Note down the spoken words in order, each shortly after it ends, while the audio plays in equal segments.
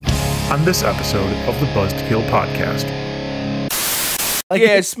on this episode of the Buzz to Kill podcast.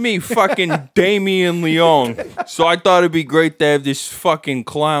 Yeah, it's me, fucking Damien Leone. So I thought it'd be great to have this fucking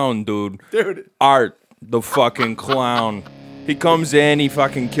clown, dude. Art, the fucking clown. He comes in, he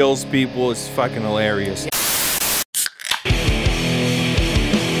fucking kills people. It's fucking hilarious.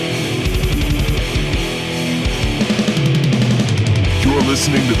 You're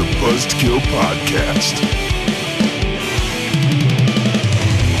listening to the Buzz to Kill podcast.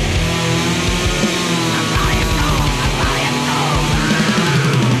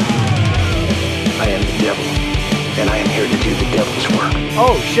 I am the devil, and I am here to do the devil's work.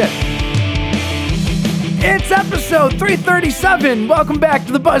 Oh, shit. It's episode 337. Welcome back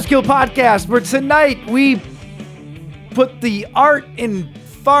to the Buzzkill Podcast, where tonight we put the art in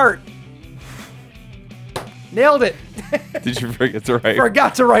fart. Nailed it. Did you forget to write?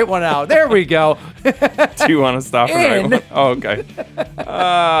 Forgot to write one out. There we go. Do you want to stop and write one? Oh, okay.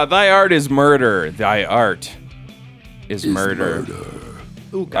 Thy art is murder. Thy art is murder.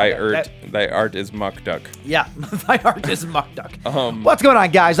 Ooh, God, Thy art is muck duck. Yeah, my art is muck duck. What's going on,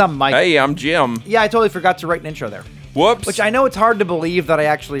 guys? I'm Mike. Hey, I'm Jim. Yeah, I totally forgot to write an intro there. Whoops. Which I know it's hard to believe that I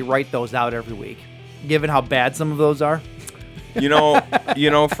actually write those out every week, given how bad some of those are. You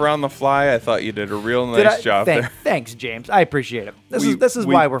know, for on the fly, I thought you did a real nice job there. Thanks, James. I appreciate it. This is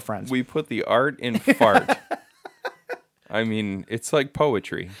why we're friends. We put the art in fart. I mean, it's like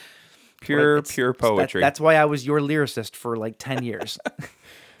poetry. Pure poetry. That's why I was your lyricist for like 10 years.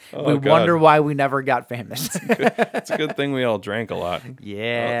 Oh, we wonder why we never got famous. It's a good thing we all drank a lot.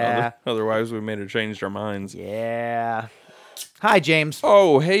 Yeah. Otherwise, we may have changed our minds. Yeah. Hi, James.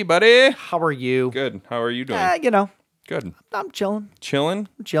 Oh, hey, buddy. How are you? Good. How are you doing? Good. I'm chilling. Chilling?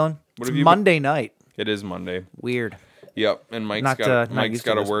 I'm chilling. What It's have you Monday night. It is Monday. Weird. Yep. And Mike's Not got used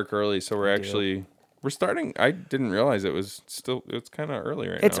to to this. work early, so we're starting. I didn't realize it's kind of early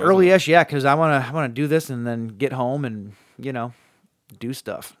right It's now. early-ish, yeah, because I wanna do this and then get home and do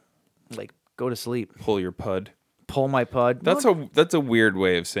stuff, like go to sleep, Pull your pud. pull my pud. That's a weird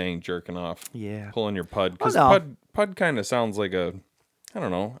way of saying jerking off. Yeah. Pulling your pud, because no. pud kind of sounds like a, I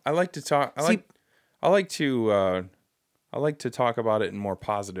don't know. I like to talk. I like to talk about it in more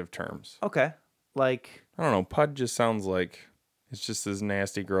positive terms. Okay, like I don't know. Pud just sounds like it's just this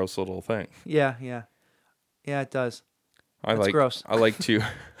nasty, gross little thing. yeah, it does. That's gross. I like to,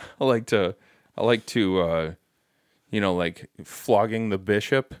 like flogging the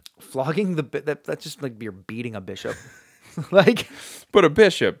bishop. Flogging that's just like you're beating a bishop. Like, But a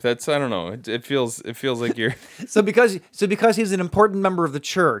bishop, that's, I don't know. It feels like you're. so because he's an important member of the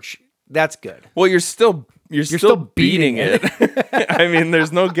church, that's good. Well, you're still beating beating it. I mean,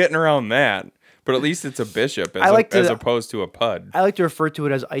 there's no getting around that. But at least it's a bishop as opposed to a pud. I like to refer to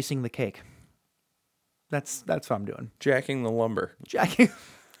it as icing the cake. That's what I'm doing. Jacking the lumber. Jacking.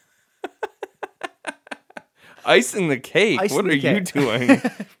 Icing the cake. Icing What the are you cake. doing?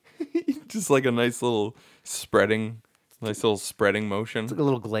 Just like a nice little spreading motion. It's like a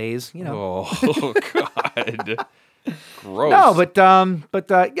little glaze, Oh God. Gross. No, but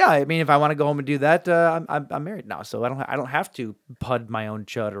yeah. I mean, if I want to go home and do that, I'm married now, so I don't have to pud my own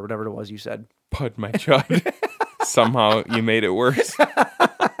chud or whatever it was you said. Pud my chud. Somehow you made it worse.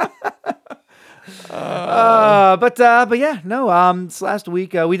 But yeah, no. This last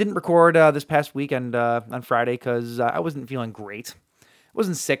week we didn't record this past weekend on Friday because I wasn't feeling great. I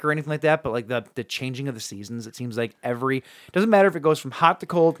wasn't sick or anything like that, but like the changing of the seasons, it seems like it doesn't matter if it goes from hot to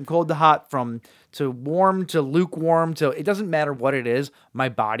cold, from cold to hot, to warm to lukewarm, it doesn't matter what it is, my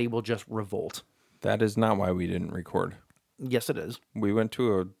body will just revolt. That is not why we didn't record. Yes, it is. We went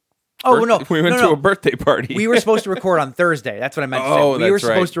to a a birthday party. We were supposed to record on Thursday. That's what I meant to say. Oh, We were that's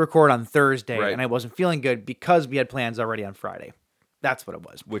right. supposed to record on Thursday, Right. and I wasn't feeling good because we had plans already on Friday. That's what it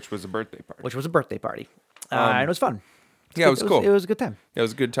was. Which was a birthday party. Which was a birthday party. And it was fun. Yeah, it was cool. It was a good time. It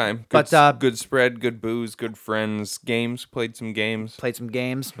was a good time. Good spread, good booze, good friends, games. Played some games. Played some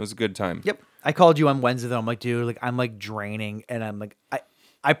games. It was a good time. Yep. I called you on Wednesday, though. I'm like, dude, like I'm like draining, and I'm like,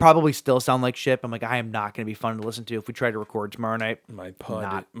 I probably still sound like shit. I'm like, I am not going to be fun to listen to if we try to record tomorrow night. My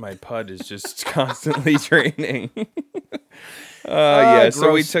pud is just constantly draining. So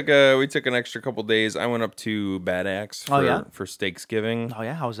gross. we took an extra couple days. I went up to Bad Axe for Steaksgiving. Oh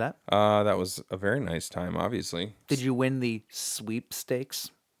yeah, how was that? That was a very nice time, obviously. Did you win the sweepstakes?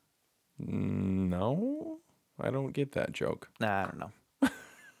 No, I don't get that joke. Nah, I don't know.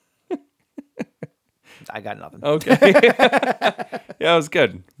 I got nothing. Okay. Yeah, it was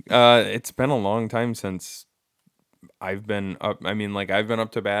good. It's been a long time since I've been up. I mean, like I've been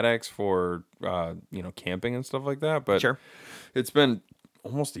up to Bad Axe for camping and stuff like that. But Sure. It's been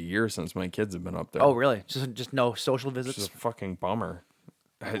almost a year since my kids have been up there. Oh, really? Just no social visits? It's a fucking bummer.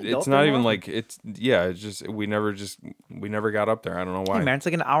 It's not even like it's just we never got up there. I don't know why. Hey man, it's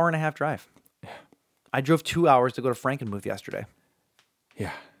like an hour and a half drive. I drove 2 hours to go to Frankenmuth yesterday.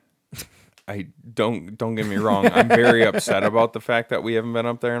 Yeah. I don't get me wrong. I'm very upset about the fact that we haven't been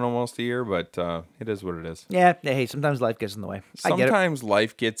up there in almost a year, but it is what it is. Yeah. Hey, sometimes life gets in the way. Sometimes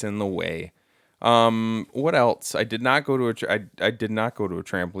life gets in the way. What else? I did not go to I did not go to a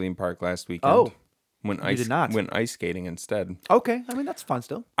trampoline park last weekend. Oh. Went ice skating instead. Okay. I mean, that's fun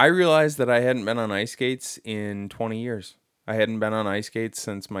still. I realized that I hadn't been on ice skates in 20 years. I hadn't been on ice skates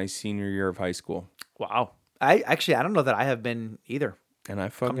since my senior year of high school. Wow. I don't know that I have been either. And I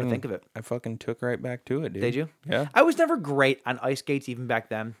Come to think of it, I fucking took right back to it, dude. Did you? Yeah. I was never great on ice skates even back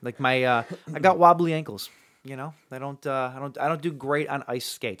then. Like I got wobbly ankles. You know, I don't do great on ice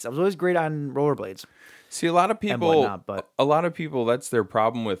skates. I was always great on rollerblades. See, a lot of people, that's their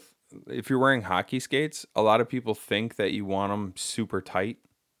problem with, if you're wearing hockey skates, a lot of people think that you want them super tight,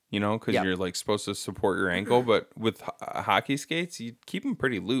 you know, because you're like supposed to support your ankle. But with hockey skates, you keep them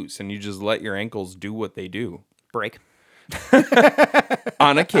pretty loose and you just let your ankles do what they do. Break.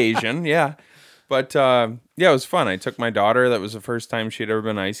 On occasion, yeah. But yeah, it was fun. I took my daughter. That was the first time she'd ever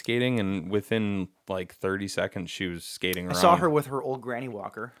been ice skating, and within like 30 seconds, she was skating around. I saw her with her old granny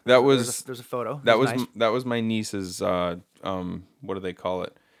walker. There's a photo. That was nice. That was my niece's. What do they call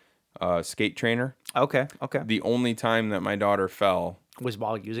it? Skate trainer. Okay. The only time that my daughter fell was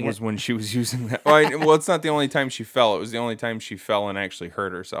while using was it. when she was using that. Well, it's not the only time she fell. It was the only time she fell and actually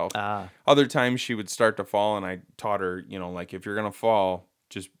hurt herself. Other times she would start to fall, and I taught her, you know, like if you're gonna fall,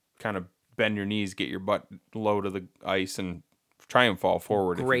 just kind of bend your knees, get your butt low to the ice, and try and fall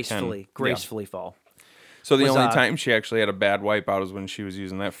forward. Gracefully fall. So the only time she actually had a bad wipeout was when she was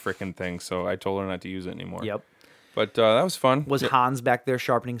using that frickin' thing. So I told her not to use it anymore. Yep. But that was fun. Was Hans back there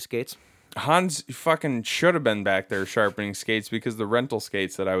sharpening skates? Hans fucking should have been back there sharpening skates because the rental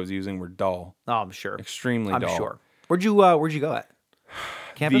skates that I was using were dull. Oh, I'm sure. Extremely dull. I'm sure. Where'd you go at?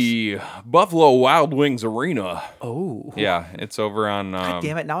 Campus? The Buffalo Wild Wings Arena. Oh. Yeah, it's over on... God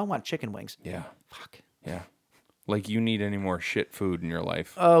damn it, now I want chicken wings. Yeah. Fuck. Yeah. Like you need any more shit food in your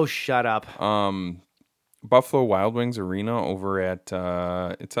life. Oh, shut up. Buffalo Wild Wings Arena over at...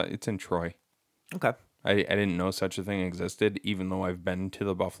 it's in Troy. Okay. I didn't know such a thing existed, even though I've been to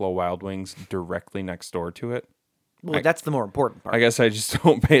the Buffalo Wild Wings directly next door to it. Well, that's the more important part. I guess I just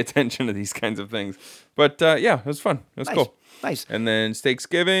don't pay attention to these kinds of things. But yeah, it was fun. It was cool. Nice. And then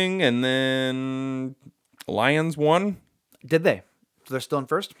Steaksgiving, and then Lions won. Did they? So they're still in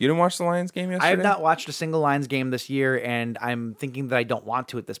first? You didn't watch the Lions game yesterday? I have not watched a single Lions game this year, and I'm thinking that I don't want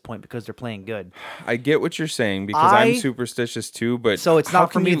to at this point because they're playing good. I get what you're saying because I'm superstitious too, but so it's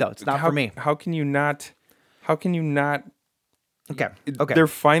not for me though. It's not for me. How can you not? Okay. They're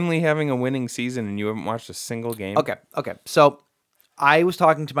finally having a winning season, and you haven't watched a single game. Okay. So I was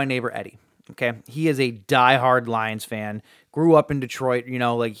talking to my neighbor Eddie. Okay, he is a diehard Lions fan. Grew up in Detroit. You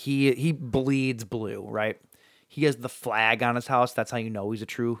know, like he bleeds blue, right? He has the flag on his house. That's how you know he's a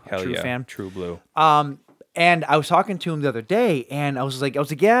true fan. True blue. And I was talking to him the other day, and I was like,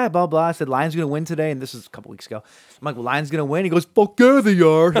 yeah, blah blah. I said, Lions gonna win today, and this is a couple weeks ago. I'm like, well, Lions gonna win. He goes, fuck yeah, they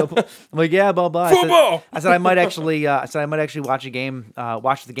are. I'm like, yeah, blah blah. Football. I said I might actually watch a game,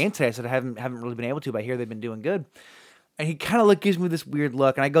 watch the game today. I said I haven't really been able to, but I hear they've been doing good. And he kind of gives me this weird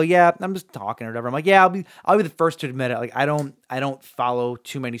look, and I go, yeah, I'm just talking or whatever. I'm like, yeah, I'll be the first to admit it. Like, I don't follow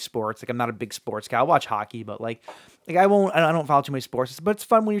too many sports. Like, I'm not a big sports guy. I'll watch hockey, but like I don't follow too many sports. But it's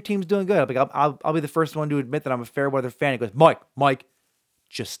fun when your team's doing good. Like, I'll be the first one to admit that I'm a fair weather fan. He goes, Mike,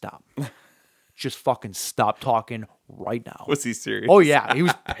 just stop. Just fucking stop talking right now. Was he serious? Oh yeah, he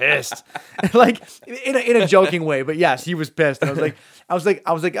was pissed, like in a joking way, but yes, he was pissed. And I was like,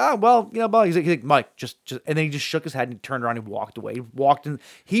 oh well, you know, but he's like, Mike, just, and then he just shook his head and he turned around and walked away. He walked in.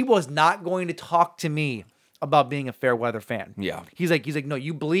 He was not going to talk to me about being a fair weather fan. Yeah, he's like, no,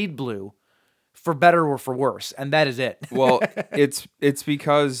 you bleed blue, for better or for worse, and that is it. Well, it's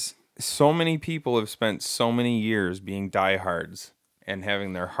because so many people have spent so many years being diehards and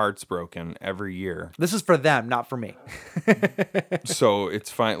having their hearts broken every year. This is for them, not for me. So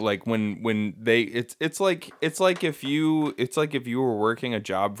it's fine. Like when they, it's like if you were working a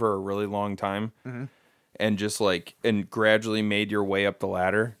job for a really long time, mm-hmm. and just and gradually made your way up the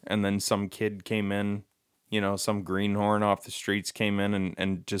ladder, and then some kid came in, you know, some greenhorn off the streets came in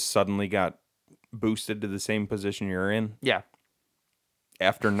and just suddenly got boosted to the same position you're in. Yeah.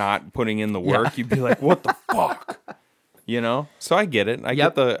 After not putting in the work, you'd be like, what the fuck? You know, so I get it. I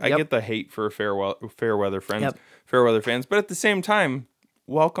get the hate for fair weather fans. But at the same time,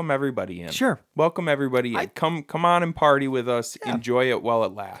 welcome everybody in. Sure. Welcome everybody in. Come on and party with us. Yeah. Enjoy it while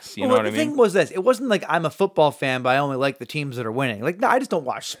it lasts. You know what I mean? The thing was this. It wasn't like I'm a football fan, but I only like the teams that are winning. Like, no, I just don't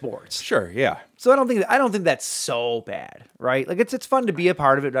watch sports. Sure, yeah. So I don't think that's so bad, right? Like it's fun to be a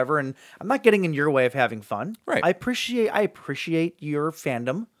part of it, whatever. And I'm not getting in your way of having fun. Right. I appreciate your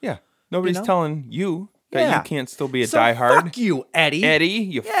fandom. Yeah. Nobody's telling you that you can't still be a so diehard. Fuck you, Eddie. Eddie,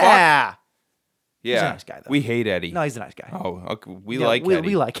 you fuck. Yeah. Yeah. He's a nice guy, though. We hate Eddie. No, he's a nice guy. Oh, okay. We like Eddie.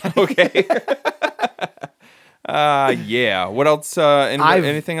 We like Eddie. Okay. Yeah. What else?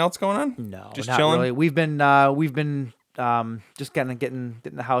 Anything else going on? No, just not chilling. really. We've been just kind of getting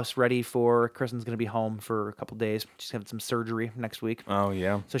the house ready for Kristen's gonna be home for a couple days. She's having some surgery next week. Oh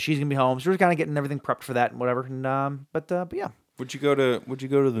yeah. So she's gonna be home. So we're kind of getting everything prepped for that and whatever. And but yeah. What'd you go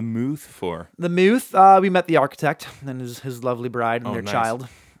to the Muth for? The Muth. We met the architect and his lovely bride and their nice. child.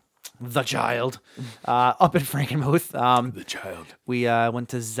 The child, up in Frankenmuth. The child. We went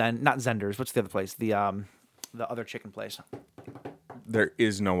to not Zender's. What's the other place? The other chicken place. There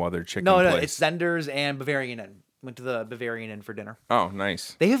is no other chicken No, place. it's Zender's and Bavarian Inn. Went to the Bavarian Inn for dinner. Oh,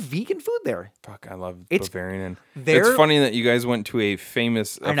 nice. They have vegan food there. Fuck, I love It's- Bavarian Inn. they're- It's funny that you guys went to a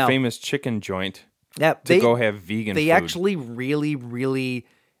famous know. chicken joint Yeah, to go have vegan They food. actually really, really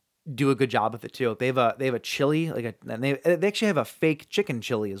do a good job with it too. They have a chili, and they actually have a fake chicken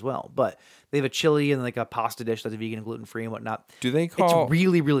chili as well. But they have a chili and like a pasta dish that's vegan and gluten free and whatnot. Do they call? It's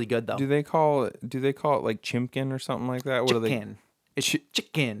really, really good though. Do they call it like chimkin or something like that? What are they? Chicken. It's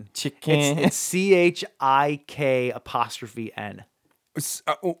chicken. Chicken. It's CHIK''N.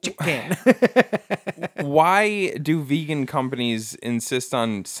 Chicken. Why do vegan companies insist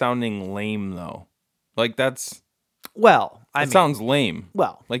on sounding lame though? Like that sounds lame.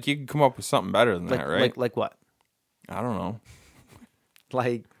 Well, like you can come up with something better than that, right? Like what? I don't know.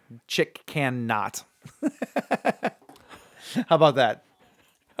 Like chick can not. How about that?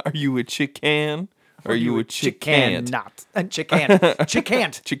 Are you a chicken? Are you a chicken? chickant? Not a chickant.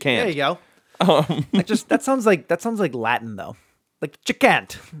 Chickant. Chickant. There you go. That sounds like Latin though. Like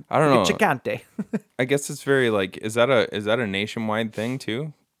chickant. I don't know. Chickante. I guess it's very like is that a nationwide thing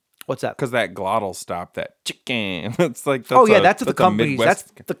too? What's that? Because that glottal stop, that chicken. It's like that's what the companies.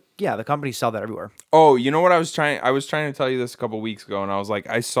 Midwest... the companies sell that everywhere. Oh, you know what I was trying to tell you this a couple weeks ago, and I was like,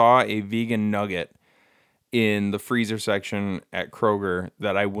 I saw a vegan nugget in the freezer section at Kroger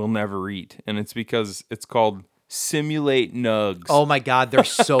that I will never eat, and it's because it's called Simulate Nugs. Oh my God, they're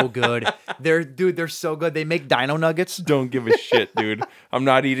so good. They're so good. They make dino nuggets. Don't give a shit, dude. I'm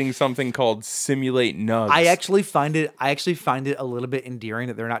not eating something called Simulate Nugs. I actually find it a little bit endearing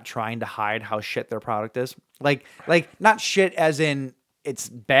that they're not trying to hide how shit their product is. Like not shit as in it's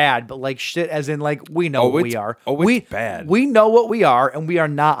bad, but like shit as in like we know what we are. Oh, it's bad. We know what we are, and we are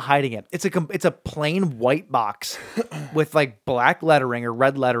not hiding it. It's a plain white box with like black lettering or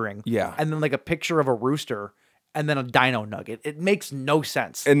red lettering. Yeah. And then like a picture of a rooster. And then a dino nugget. It makes no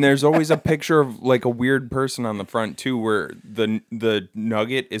sense. And there's always a picture of like a weird person on the front too, where the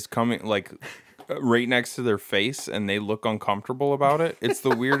nugget is coming like right next to their face, and they look uncomfortable about it. It's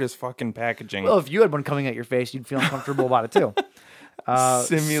the weirdest fucking packaging. Well, if you had one coming at your face, you'd feel uncomfortable about it too.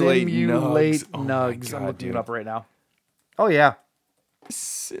 Simulate nugs. Oh my nugs. God, I'm looking dude. it up right now. Oh yeah.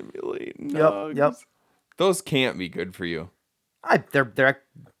 Simulate nugs. Yep. Those can't be good for you. They're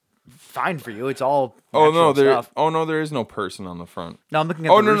fine for you. It's all Oh no, stuff. there is no person on the front. No, I'm looking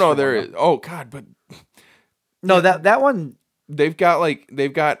at. Oh the no, rooster there one, is. Oh God, but No, that one. they've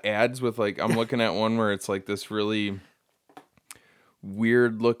got ads with like I'm looking at one where it's like this really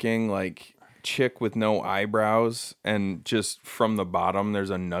weird looking like chick with no eyebrows, and just from the bottom there's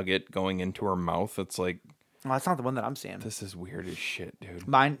a nugget going into her mouth. It's like, Well, that's not the one that I'm seeing. this is weird as shit, dude.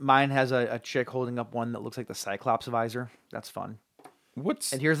 Mine has a chick holding up one that looks like the Cyclops visor. That's fun.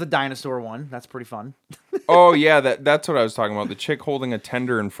 What's And here's the dinosaur one. That's pretty fun. Oh yeah, that's what I was talking about. The chick holding a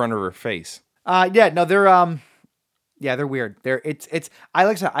tender in front of her face. Yeah, no, they're weird.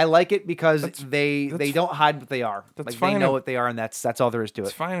 I like it because they don't hide what they are. That's Like fine they know if- what they are, and that's all there is to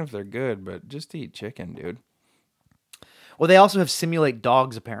It's it. fine if they're good, but just eat chicken, dude. Well, they also have simulate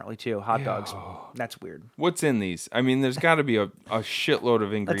dogs apparently too. Hot dogs. That's weird. What's in these? I mean, there's got to be a shitload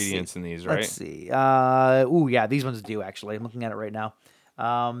of ingredients in these, right? Let's see. Yeah, these ones do actually. I'm looking at it right now.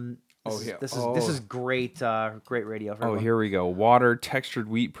 This is great. Great radio. For Oh, everyone. here we go. Water, textured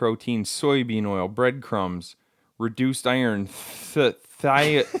wheat protein, soybean oil, breadcrumbs, reduced iron, thiamine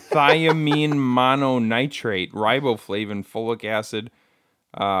mononitrate, riboflavin, folic acid,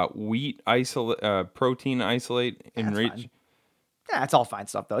 wheat isolate, protein isolate, Yeah, it's all fine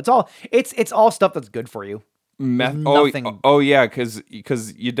stuff though. It's all stuff that's good for you. Nothing. Oh yeah, because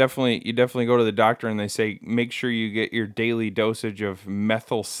you definitely go to the doctor and they say make sure you get your daily dosage of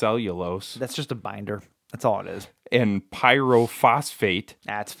methyl cellulose That's just a binder. That's all it is. and pyrophosphate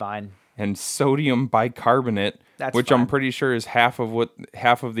That's fine. and sodium bicarbonate, That's which fine. I'm pretty sure is half of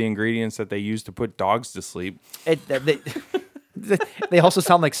the ingredients that they use to put dogs to sleep. They also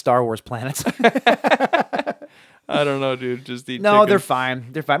sound like Star Wars planets. I don't know, dude. Just eat No, chicken. they're fine.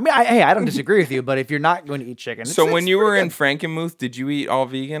 They're fine. I mean, I don't disagree with you, but if you're not going to eat chicken, So when it's you were pretty in good. Frankenmuth, did you eat all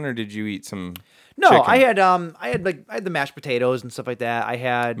vegan or did you eat some? No, chicken? I had the mashed potatoes and stuff like that. I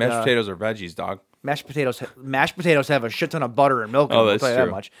had Mashed potatoes or veggies, dog. Mashed potatoes. Mashed potatoes have a shit ton of butter and milk. In Oh, them, I'll that's tell you true.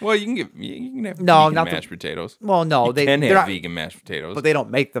 that much. Well, you can have No, vegan not the- mashed potatoes. Well, no, You they can they're have not, vegan mashed potatoes, but they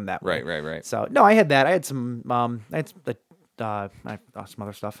don't make them that way. right. So no, I had that. I had some. Some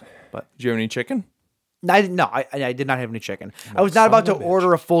other stuff, but Did you have any chicken? I did not have any chicken. I was not about to son of a bitch.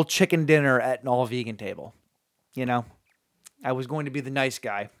 order a full chicken dinner at an all vegan table. You know, I was going to be the nice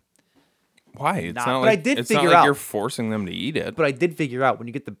guy. Why? It's Nah, not but I like did it's figure not like out- you're forcing them to eat it. But I did figure out when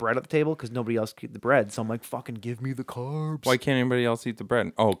you get the bread at the table because nobody else can eat the bread. So I'm like, fucking give me the carbs. Why can't anybody else eat the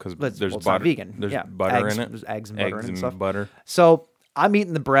bread? Oh, because Well, there's it's not butter. vegan. There's Yeah, butter eggs- in it. there's eggs and butter and stuff. butter. So I'm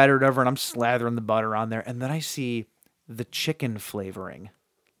eating the bread or whatever, and I'm slathering the butter on there, and then I see the chicken flavoring,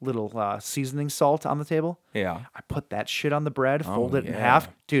 little seasoning salt on the table. Yeah. I put that shit on the bread, fold it in yeah. half.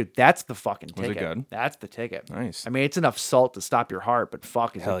 Dude, that's the fucking Was it ticket. good? That's the ticket. Nice. I mean, it's enough salt to stop your heart, but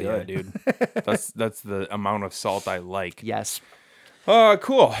fuck, is Hell it yeah, good. dude. That's the amount of salt I like. Yes.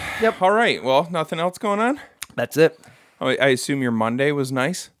 Cool. Yep. All right. Well, nothing else going on? That's it. I assume your Monday was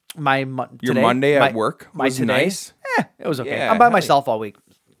nice. Your Your Monday at work was nice? It was okay. Yeah, I'm by hell myself all week.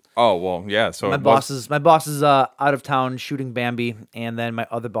 Oh, well, yeah. So My it was- boss is out of town shooting Bambi, and then my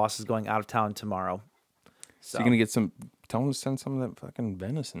other boss is going out of town tomorrow. So you're going to get some... Tell him to send some of that fucking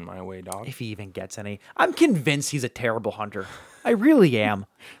venison my way, dog. If he even gets any, I'm convinced he's a terrible hunter. I really am.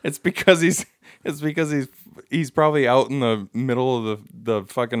 It's because he's probably out in the middle of the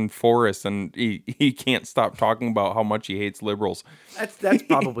fucking forest and he can't stop talking about how much he hates liberals. That's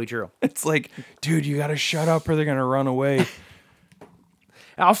probably true. It's like, dude, you gotta shut up or they're gonna run away.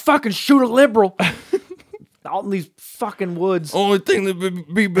 I'll fucking shoot a liberal out in these fucking woods. Only thing that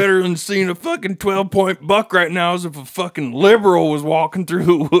would be better than seeing a fucking 12-point buck right now is if a fucking liberal was walking through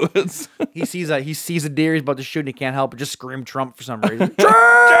the woods. He sees a deer he's about to shoot and he can't help but just scream Trump for some reason.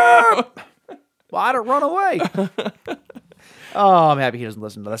 Trump! Why don't run away? Oh, I'm happy he doesn't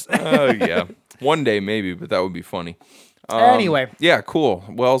listen to this. Oh yeah, one day maybe, but that would be funny. Anyway, Yeah, cool.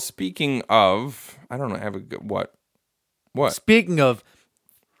 Well, speaking of, I don't know, have a good what? speaking of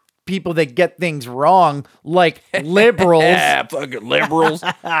people that get things wrong, like liberals. Yeah, fucking liberals.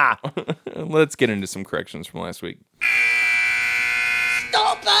 Let's get into some corrections from last week.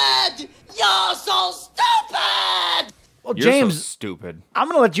 Stupid! You're so stupid! Well, You're James, so stupid. I'm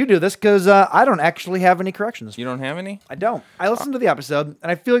going to let you do this because I don't actually have any corrections. You don't have any? I don't. I listened to the episode,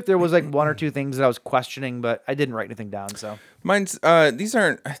 and I feel like there was like one or two things that I was questioning, but I didn't write anything down, so. Mine's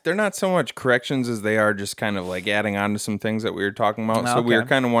they're not so much corrections as they are just kind of like adding on to some things that we were talking about. So we were Okay.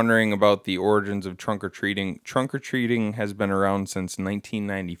 kind of wondering about the origins of trunk or treating. Trunk or treating has been around since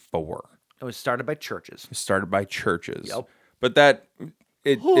 1994. It was started by churches. It started by churches. Yep. But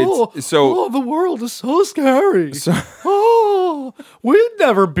it's so the world is so scary. So- Oh, we'd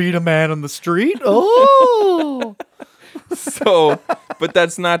never beat a man on the street. Oh. so but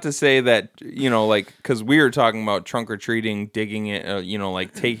that's not to say that, like, because we were talking about trunk or treating, digging it,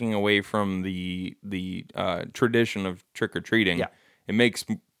 like taking away from the tradition of trick or treating. Yeah. It makes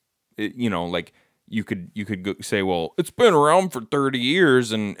it, like you could say, well, it's been around for 30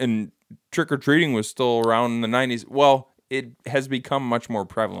 years and trick or treating was still around in the 90s. Well, it has become much more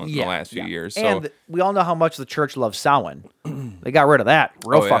prevalent in the last few years. So And we all know how much the church loves Samhain. They got rid of that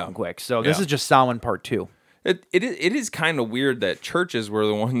real Oh, yeah. fucking quick. So this Yeah. is just Samhain part 2. it is kind of weird that churches were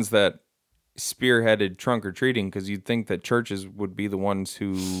the ones that spearheaded trunk or treating, because you'd think that churches would be the ones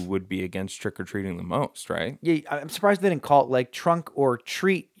who would be against trick or treating the most, right? Yeah, I'm surprised they didn't call it like trunk or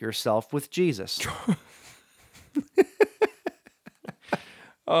treat yourself with Jesus.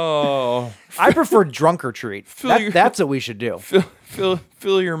 Oh, I prefer drunk or treat. your- That's what we should do.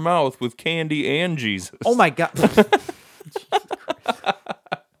 fill your mouth with candy and Jesus. Oh my god.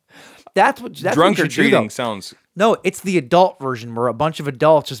 That's what Drunk you or should do, though. treating sounds. No, it's the adult version where a bunch of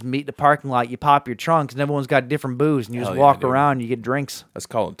adults just meet in the parking lot, you pop your trunks, and everyone's got different booze, and you just Hell yeah, walk dude. around, you get drinks. Let's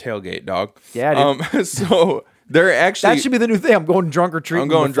call it tailgate, dog. Yeah, dude. So they're actually. That should be the new thing. I'm going drunk or treating. I'm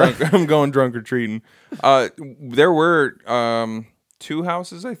going with drunk. I'm going drunk or treating. There were 2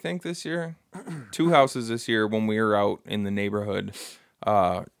 houses, I think, this year. 2 houses this year when we were out in the neighborhood.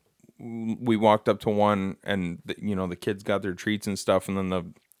 we walked up to one, and the kids got their treats and stuff, and then the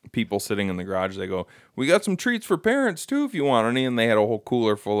people sitting in the garage, they go, "We got some treats for parents too, if you want any." And they had a whole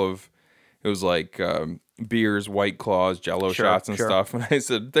cooler full of, it was like beers, White Claws, Jello shots, and stuff. And I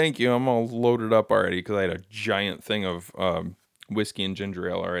said, "Thank you, I'm all loaded up already," because I had a giant thing of whiskey and ginger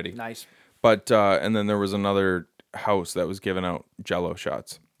ale already. Nice. But and then there was another house that was giving out Jello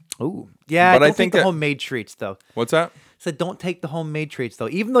shots. Ooh, yeah. But I don't think take the that- homemade treats though. What's that? Said don't take the homemade treats though.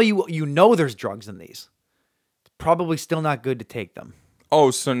 Even though you know there's drugs in these, it's probably still not good to take them. Oh,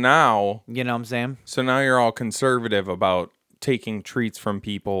 so now You know what I'm saying? you're all conservative about taking treats from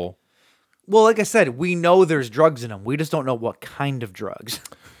people. Well, like I said, we know there's drugs in them. We just don't know what kind of drugs.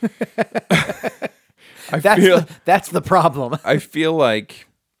 That's the problem. I feel like,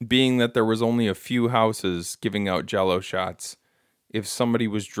 being that there was only a few houses giving out Jello shots, if somebody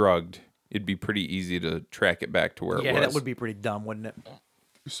was drugged, it'd be pretty easy to track it back to where it was. Yeah, that would be pretty dumb, wouldn't it?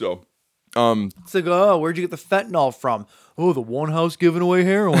 So, It's like, oh, where'd you get the fentanyl from? Oh, the one house giving away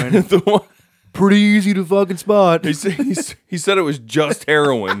heroin. the one, Pretty easy to fucking spot. he said it was just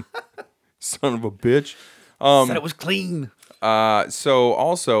heroin. Son of a bitch. Said it was clean. So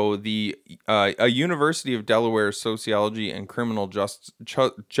also a University of Delaware sociology and criminal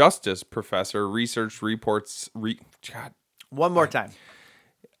justice professor researched reports. One more time.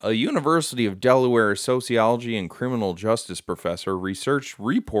 A University of Delaware sociology and criminal justice professor researched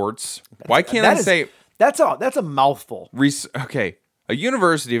reports. Why can't I say that's a mouthful? Okay. A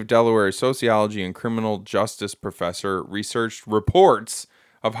University of Delaware sociology and criminal justice professor researched reports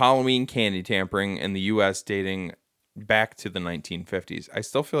of Halloween candy tampering in the U.S. dating back to the 1950s. I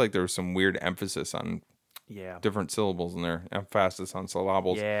still feel like there was some weird emphasis on different syllables in there, emphasis on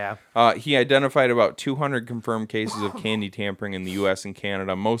syllables. Yeah. He identified about 200 confirmed cases of candy tampering in the U.S. and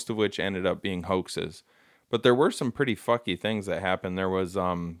Canada, most of which ended up being hoaxes. But there were some pretty fucky things that happened. There was,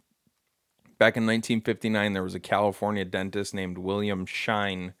 back in 1959, there was a California dentist named William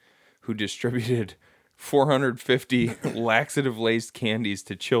Shine who distributed 450 laxative-laced candies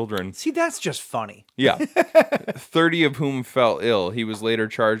to children. See, that's just funny. Yeah. 30 of whom fell ill. He was later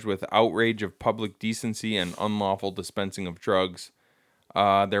charged with outrage of public decency and unlawful dispensing of drugs.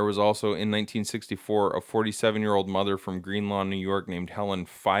 There was also, in 1964, a 47-year-old mother from Greenlawn, New York, named Helen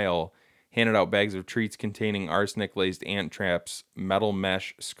File, handed out bags of treats containing arsenic-laced ant traps, metal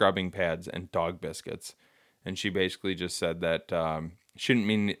mesh scrubbing pads, and dog biscuits. And she basically just said that she didn't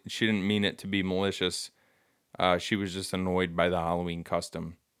mean it to be malicious. She was just annoyed by the Halloween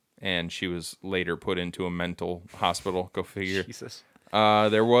custom, and she was later put into a mental hospital. Go figure. Jesus.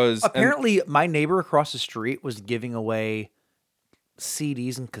 There was Apparently, my neighbor across the street was giving away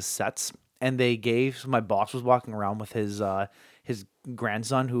CDs and cassettes, and they gave. So my boss was walking around with his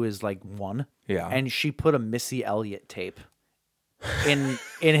grandson, who is like 1. Yeah. And she put a Missy Elliott tape in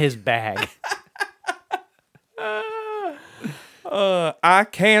his bag. I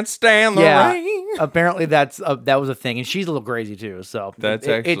can't stand the rain. Apparently that was a thing, and she's a little crazy too. So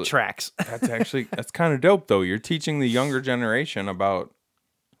it tracks. That's kind of dope, though. You're teaching the younger generation about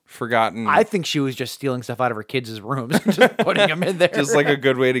forgotten. I think she was just stealing stuff out of her kids' rooms, and just putting them in there. Just like a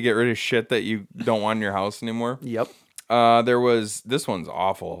good way to get rid of shit that you don't want in your house anymore. Yep. This one's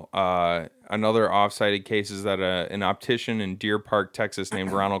awful. Another off-cited case is that an optician in Deer Park, Texas,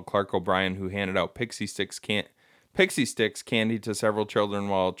 named Ronald Clark O'Brien, who handed out Pixie Sticks candy to several children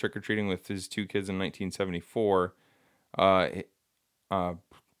while trick-or-treating with his 2 kids in 1974.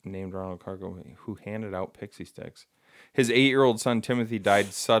 Named Ronald Clark, who handed out Pixie Sticks. His 8-year-old son Timothy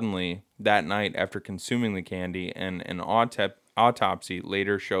died suddenly that night after consuming the candy, and an autopsy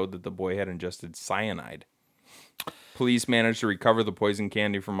later showed that the boy had ingested cyanide. Police managed to recover the poison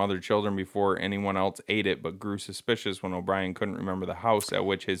candy from other children before anyone else ate it, but grew suspicious when O'Brien couldn't remember the house at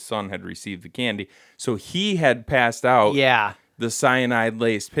which his son had received the candy. So he had passed out the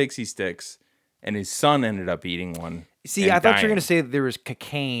cyanide-laced Pixie Sticks, and his son ended up eating one. See, I thought you were going to say that there was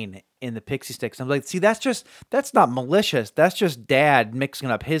cocaine in the Pixie Sticks. I'm like, see, that's not malicious. That's just dad mixing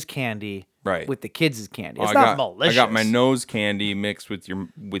up his candy with the kids' candy. It's not malicious. I got my nose candy mixed with your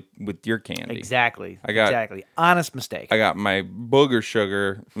candy. Exactly. Exactly. Honest mistake. I got my booger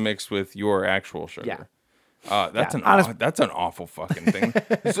sugar mixed with your actual sugar. Yeah. That's an awful fucking thing.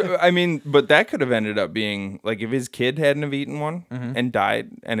 So, I mean, but that could have ended up being like if his kid hadn't have eaten one and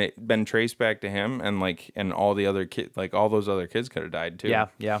died, and it been traced back to him, and all the other kids, like all those other kids could have died too.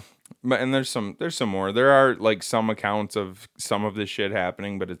 Yeah. But and there's some more. There are like some accounts of some of this shit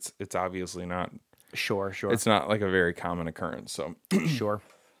happening, but it's obviously not. Sure. It's not like a very common occurrence. So sure.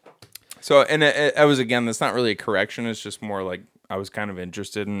 So and it was, again, that's not really a correction. It's just more like I was kind of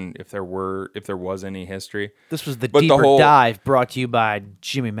interested in if there was any history. This was the But the deeper whole- dive brought to you by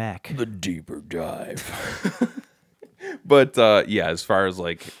Jimmy Mack. The deeper dive. But yeah, as far as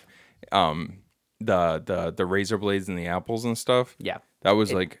like the razor blades and the apples and stuff. Yeah. That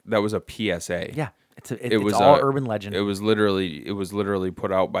was a PSA. Yeah, it's was all a- urban legend. It was literally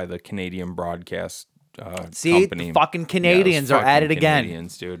put out by the Canadian broadcast See, company. the fucking Canadians are at it again.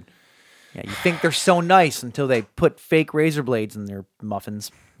 Canadians, dude. Yeah, you think they're so nice until they put fake razor blades in their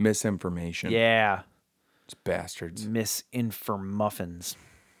muffins. Misinformation. Yeah, It's bastards. misinformuffins.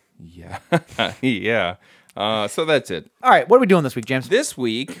 Yeah. Yeah. So that's it. All right, what are we doing this week, James? This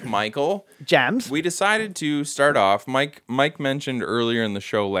week, Michael, Jams. we decided to start off. Mike mentioned earlier in the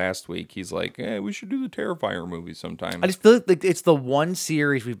show last week, he's like, hey, we should do the Terrifier movie sometime. I just feel like it's the one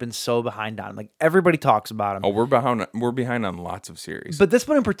series we've been so behind on. Like everybody talks about them. Oh, we're behind on lots of series. But this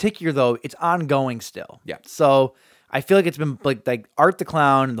one in particular, though, it's ongoing still. Yeah. So I feel like it's been like Art the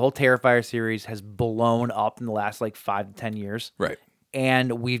Clown and the whole Terrifier series has blown up in the last like 5 to 10 years. Right.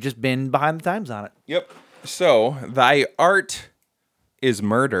 And we've just been behind the times on it. Yep. So, Thy Art is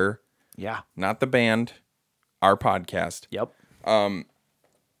Murder, Yeah. not the band, our podcast. Yep.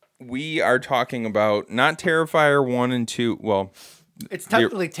 We are talking about not Terrifier 1 and 2. Well, It's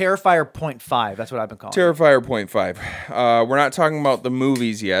technically Terrifier 0.5. That's what I've been calling it. Terrifier 0.5. We're not talking about the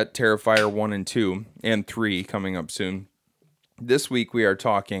movies yet. Terrifier 1 and 2 and 3 coming up soon. This week we are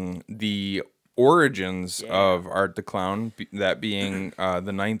talking the origins of Art the Clown, that being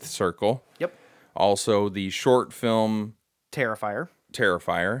the Ninth Circle. Yep. Also the short film Terrifier.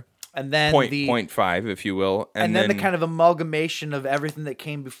 Terrifier. And then the 0.5, if you will. and then the kind of amalgamation of everything that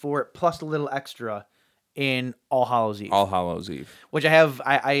came before it, plus a little extra in All Hallows Eve. All Hallows Eve. Which I have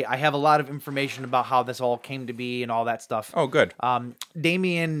a lot of information about how this all came to be and all that stuff. Oh, good.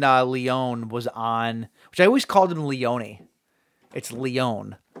 Damien Leone was on, which I always called him Leone. It's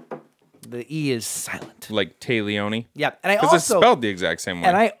Leone. The E is silent. Like Tay Leone. Yeah, and I Because it's also spelled the exact same way.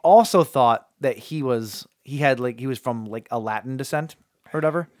 and I also thought that he was from like a Latin descent or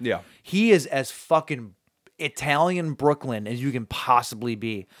whatever. Yeah. He is as fucking Italian Brooklyn as you can possibly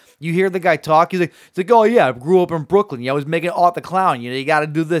be. You hear the guy talk, he's like, oh yeah, I grew up in Brooklyn. I was making Art the Clown. You got to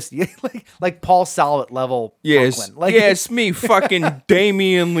do this. like Paul Salvat level Yes. Brooklyn. Yes, me, fucking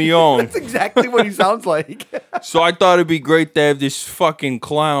Damien Leone. That's exactly what he sounds like. So I thought it'd be great to have this fucking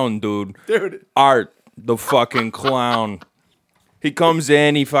clown, dude. Dude. Art, the fucking clown. He comes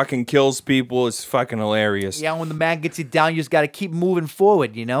in, he fucking kills people. It's fucking hilarious. Yeah, when the man gets you down, you just got to keep moving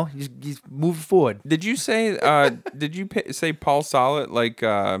forward, you know? You just move forward. Did you say, say Paul Salvat? Like,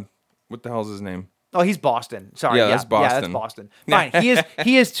 what the hell's his name? Oh, he's Boston. Sorry. Yeah, that's Boston. Yeah, that's Boston. Fine.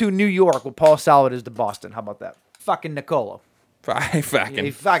 He is to New York what Paul Salvat is to Boston. How about that? Fucking Nicolo. Fucking.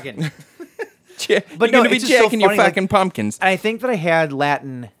 He fucking. But You're you're no, gonna be it's just so jacking your funny, like- fucking pumpkins. And I think that I had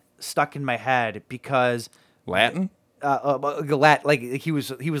Latin stuck in my head because Latin? like he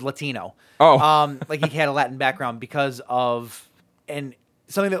was Latino. Oh. Like he had a Latin background because of and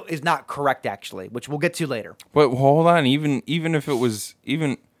something that is not correct actually, which we'll get to later. But hold on, even if it was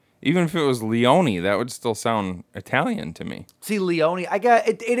Leone, that would still sound Italian to me. See, Leone, I got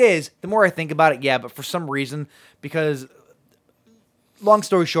it. It is. The more I think about it, yeah. But for some reason, because long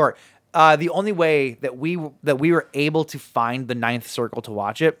story short, the only way that we were able to find the Ninth Circle to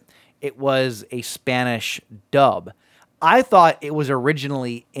watch it, it was a Spanish dub. I thought it was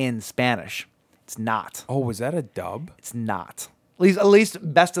originally in Spanish. It's not. Oh, was that a dub? It's not. At least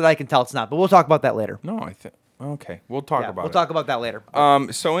best that I can tell, it's not. But we'll talk about that later. No, I think. Okay, we'll talk about We'll it. talk about that later.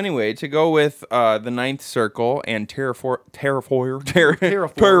 So anyway, to go with the Ninth Circle and Terrifier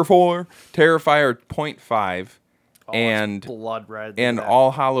 0.5 and blood red. and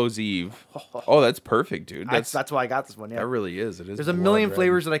All Hallows Eve. Oh, that's perfect, dude. That's why I got this one. Yeah. That really is. It is. There's a blood million red.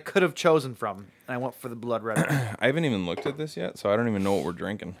 flavors that I could have chosen from, and I went for the blood red. I haven't even looked at this yet, so I don't even know what we're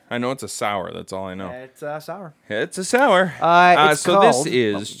drinking. I know it's a sour. That's all I know. It's sour. It's a sour. It's so this called-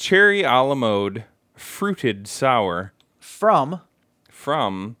 is cherry a la mode fruited sour From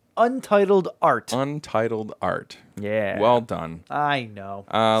from Untitled Art. Untitled Art. Yeah. Well done. I know.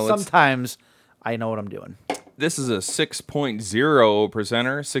 let's- Sometimes I know what I'm doing. This is a 6.0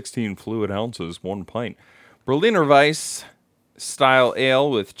 percenter, 16 fluid ounces, 1 pint. Berliner Weiss style ale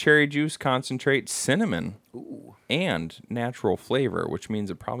with cherry juice, concentrate, cinnamon, and natural flavor, which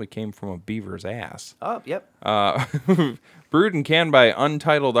means it probably came from a beaver's ass. Oh, yep. Brewed and canned by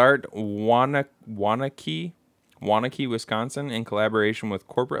Untitled Art, Wanakee, Wisconsin, in collaboration with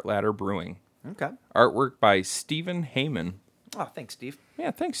Corporate Ladder Brewing. Okay. Artwork by Stephen Heyman. Oh, thanks, Steve. Yeah,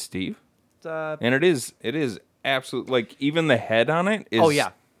 thanks, Steve. It's, And it is absolute, like, even the head on it is oh,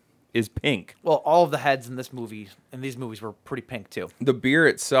 yeah. is pink. Well, all of the heads in these movies were pretty pink too. The beer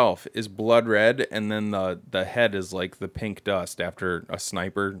itself is blood red, and then the head is like the pink dust after a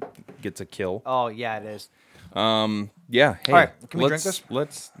sniper gets a kill. Oh yeah, it is. Yeah. Hey, All right, can we drink this?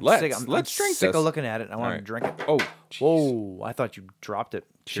 Let's I'm drink sick this. of looking at it. I want All to drink it. Oh, jeez. Whoa! I thought you dropped it.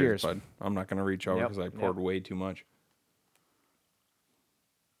 Cheers. bud. I'm not gonna reach over Yep, because I poured way too much.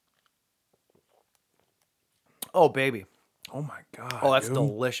 Oh baby. Oh my god. Oh, that's dude.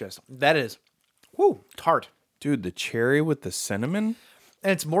 delicious. That is, whoo, tart. Dude, the cherry with the cinnamon.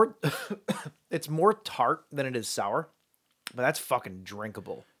 And it's more, it's more tart than it is sour, but that's fucking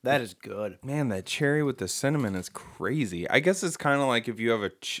drinkable. That is good. Man, that cherry with the cinnamon is crazy. I guess it's kind of like if you have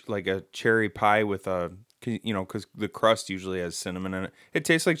a cherry pie with because the crust usually has cinnamon in it. It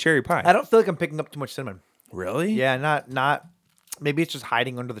tastes like cherry pie. I don't feel like I'm picking up too much cinnamon. Really? Yeah, not. Maybe it's just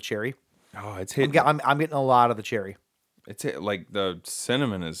hiding under the cherry. Oh, it's hitting. I'm getting a lot of the cherry. It's like the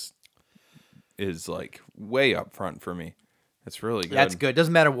cinnamon is like way up front for me. It's really good. That's good.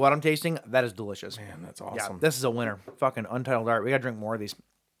 Doesn't matter what I'm tasting. That is delicious. Man, that's Yeah, awesome. this is a winner. Fucking Untitled Art. We gotta drink more of these.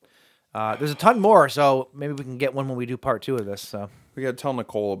 There's a ton more, so maybe we can get one when we do part 2 of this. So We gotta tell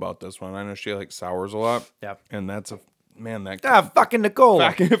Nicole about this one. I know she likes sours a lot. Yeah. And that's that fucking Nicole.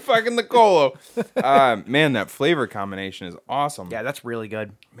 fucking Nicolo. Man, that flavor combination is awesome. Yeah, that's really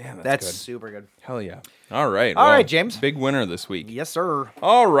good. Man, that's good. super good. Hell yeah. All right. All right, James. Big winner this week. Yes, sir.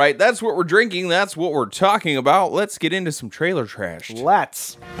 All right, that's what we're drinking. That's what we're talking about. Let's get into some trailer trash.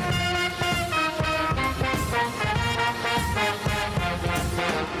 Let's.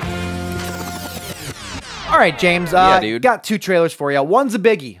 All right, James. Yeah, dude. Got 2 trailers for you. One's a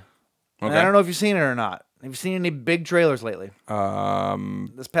biggie. And Okay. I don't know if you've seen it or not. Have you seen any big trailers lately?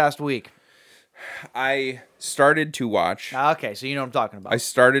 This past week. I started to watch. Okay, so you know what I'm talking about. I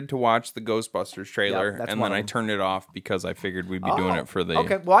started to watch the Ghostbusters trailer, that's and one then of I them. turned it off because I figured we'd be doing it for the.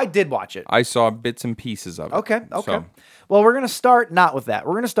 Okay, well, I did watch it. I saw bits and pieces of it. Okay. So, Well, we're going to start not with that.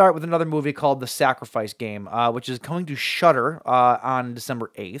 We're going to start with another movie called The Sacrifice Game, which is coming to Shudder on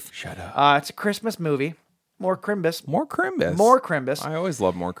December 8th. Shudder. It's a Christmas movie. More Crimbus. more Crimbus. More Crimbus. I always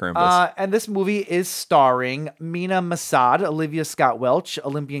love more Crimbus. And this movie is starring Mina Masad, Olivia Scott Welch,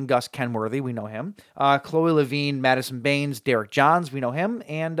 Olympian Gus Kenworthy, we know him, Chloe Levine, Madison Baines, Derek Johns, we know him,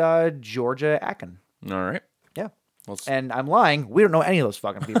 and Georgia Akin. All right. Yeah. Let's- And I'm lying. We don't know any of those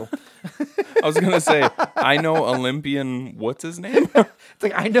fucking people. I was gonna say I know Olympian. What's his name? It's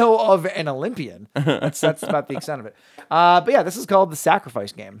like I know of an Olympian. That's about the extent of it. But yeah, this is called The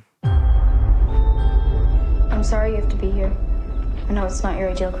Sacrifice Game. I'm sorry you have to be here. I know it's not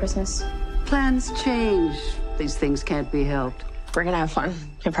your ideal Christmas. Plans change. These things can't be helped. We're gonna have fun,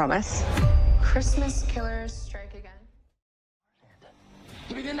 I promise. Christmas killers strike again.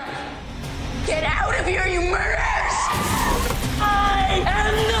 Give me the knife. Get out of here, you murderers! I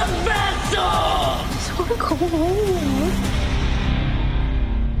am the vessel! So cold.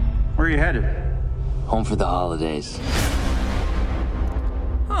 Where are you headed? Home for the holidays.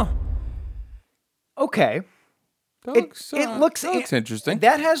 Okay. It looks interesting.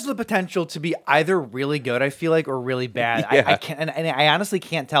 That has the potential to be either really good, I feel like, or really bad. Yeah. I can't, and I honestly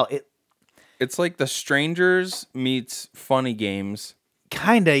can't tell. It's like The Strangers meets Funny Games,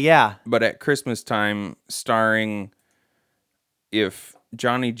 Kinda, yeah. but at Christmas time, starring if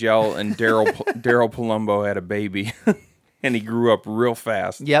Johnny Gell and Daryl Palumbo had a baby, and he grew up real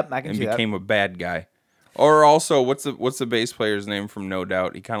fast. Yep, I can and see that. became a bad guy. Or also, what's the bass player's name from No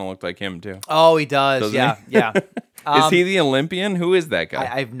Doubt? He kind of looked like him too. Oh, he does. Doesn't Yeah, he? yeah. Is he the Olympian? Who is that guy?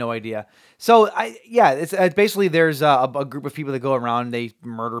 I have no idea. So, it's basically there's a group of people that go around. They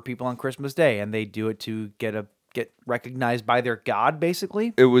murder people on Christmas Day, and they do it to get recognized by their god.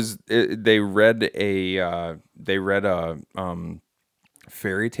 Basically, They read a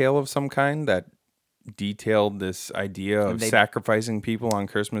fairy tale of some kind that detailed this idea of sacrificing people on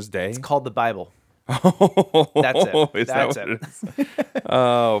Christmas Day. it's called the Bible. Oh, That's it. Is That's that it. what it is?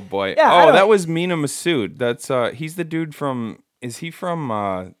 Oh boy. Yeah, I Oh, don't- that was Mina Masood. That's he's the dude from. Is he from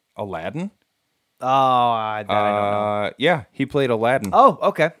Aladdin? Oh, I don't know. Yeah, he played Aladdin. Oh,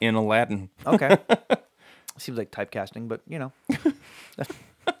 okay, In Aladdin. okay. Seems like typecasting, but you know,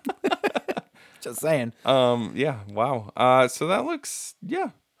 just saying. Yeah. Wow. So that looks. Yeah,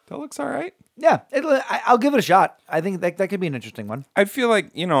 that looks all right. Yeah, I'll give it a shot. I think that could be an interesting one. I feel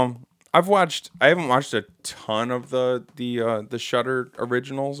like I haven't watched a ton of the Shudder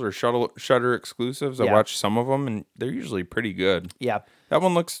originals or Shudder exclusives. I Yeah. watched some of them, and they're usually pretty good. Yeah, That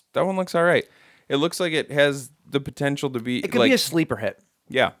one looks all right. It looks like it has the potential to be. it could be a sleeper hit.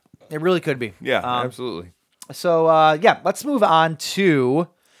 Yeah, It really could be. yeah, absolutely. So, let's move on to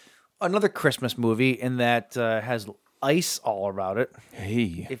another Christmas movie in that has ice all about it.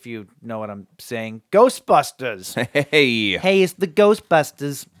 Hey. If you know what I'm saying. Ghostbusters. Hey. Hey, it's the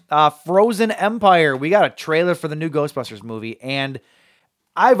Ghostbusters. Frozen Empire. We got a trailer for the new Ghostbusters movie, and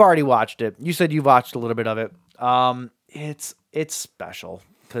I've already watched it. You said you've watched a little bit of it. It's special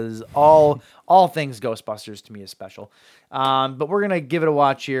because all things Ghostbusters to me is special. But we're gonna give it a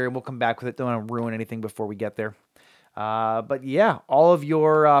watch here, and we'll come back with it. Don't want to ruin anything before we get there. But yeah, all of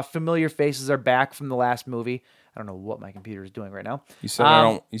your familiar faces are back from the last movie. I don't know what my computer is doing right now. You said I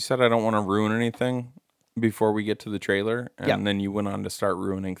don't. You said I don't want to ruin anything before we get to the trailer, and then you went on to start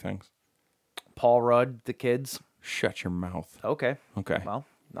ruining things. Paul Rudd, the kids. Shut your mouth. Okay. Okay. Well,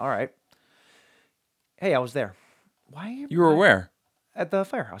 all right. Hey, I was there. Why? You were where? At the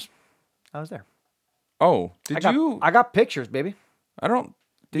firehouse. I was there. Oh, I got pictures, baby. I don't.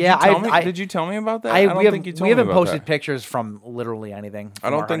 Did Yeah, you tell me? I- Did you tell me about that? I don't think you told me we haven't about posted that. pictures from literally anything. I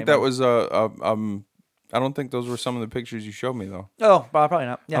don't think that was I don't think those were some of the pictures you showed me though. Oh, probably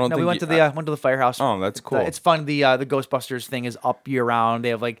not. Yeah, don't no, we think went to the firehouse. Oh, that's cool. It's fun. The Ghostbusters thing is up year round. They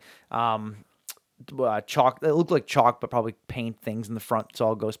have like chalk. It looked like chalk, but probably paint things in the front. It's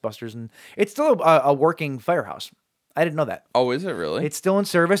all Ghostbusters, and it's still a working firehouse. I didn't know that. Oh, is it really? It's still in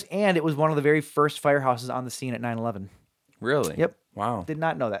service, and it was one of the very first firehouses on the scene at 9/11. Really? Yep. Wow. Did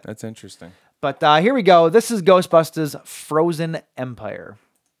not know that. That's interesting. But here we go. This is Ghostbusters Frozen Empire.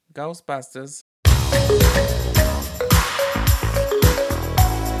 Ghostbusters.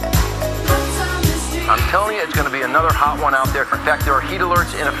 I'm telling you, it's going to be another hot one out there. In fact, there are heat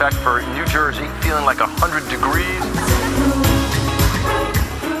alerts in effect for New Jersey, feeling like 100 degrees.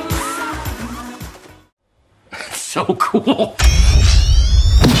 So cool.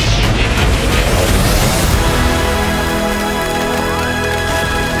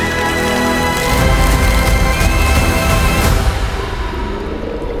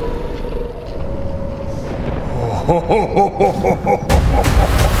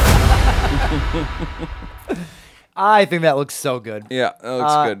 I think that looks so good. Yeah, that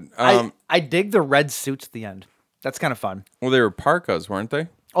looks good. I dig the red suits at the end. That's kind of fun. Well, they were parkas, weren't they?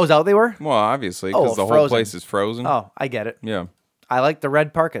 Oh, is that what they were? Well, obviously, because the whole frozen. place is frozen. Oh, I get it. Yeah. I like the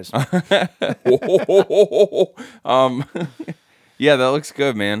red parkas. Yeah, that looks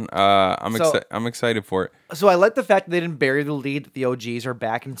good, man. I'm excited for it. So I like the fact that they didn't bury the lead. That the OGs are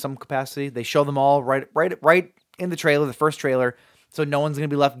back in some capacity. They show them all right in the trailer, the first trailer. So no one's gonna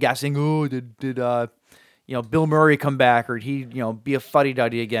be left guessing. Oh, did Bill Murray come back, or he be a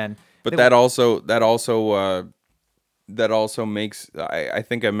fuddy-duddy again? But that also makes. I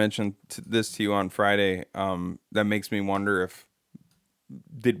think I mentioned this to you on Friday. That makes me wonder if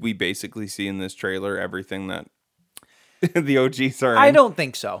did we basically see in this trailer everything that the OGs are in? I don't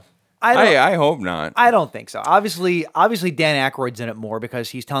think so. I hope not. I don't think so. Obviously, Dan Aykroyd's in it more because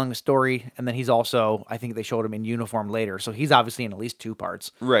he's telling a story, and then he's also, I think they showed him in uniform later, so he's obviously in at least two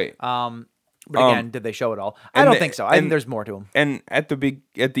parts. Right. But again, did they show it all? I don't think so. I think there's more to him. And at the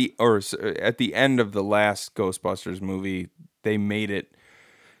end of the last Ghostbusters movie, they made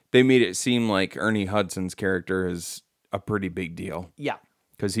it seem like Ernie Hudson's character is a pretty big deal. Yeah.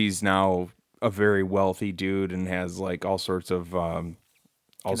 Because he's now a very wealthy dude and has like all sorts of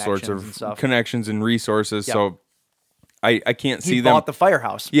connections and resources. Yep. So I can't see He them bought the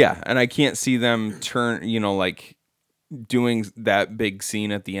firehouse. Yeah, and I can't see them like doing that big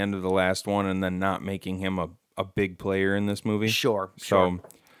scene at the end of the last one and then not making him a big player in this movie. Sure. So,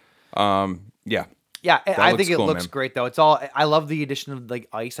 yeah. Yeah, I think it cool, looks man. great though. I love the addition of like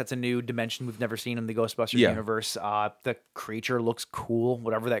ice. That's a new dimension we've never seen in the Ghostbusters universe. The creature looks cool,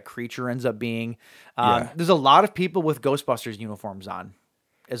 whatever that creature ends up being. There's a lot of people with Ghostbusters uniforms on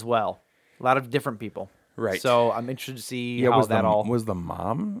as well. A lot of different people. Right. So I'm interested to see how that all was the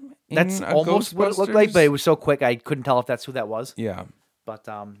mom. That's almost what it looked like, but it was so quick I couldn't tell if that's who that was. Yeah.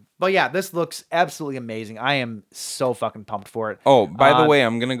 But yeah, this looks absolutely amazing. I am so fucking pumped for it. Oh, by the way,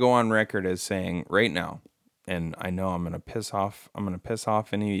 I'm gonna go on record as saying right now, and I know I'm gonna piss off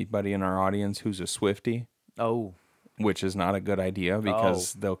anybody in our audience who's a Swiftie. Oh. Which is not a good idea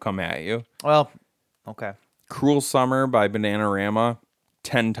because they'll come at you. Well, okay. Cruel Summer by Bananarama,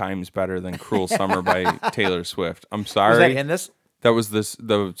 10 times better than Cruel Summer by Taylor Swift. I'm sorry. Was that in this? That was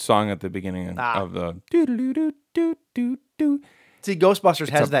the song at the beginning of the do-do-do-do-do-do-do. See, Ghostbusters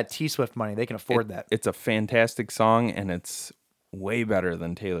has that T-Swift money. They can afford that. It's a fantastic song, and it's way better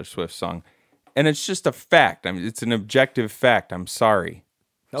than Taylor Swift's song. And it's just a fact. I mean, it's an objective fact. I'm sorry.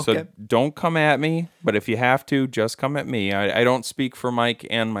 Okay. So don't come at me, but if you have to, just come at me. I don't speak for Mike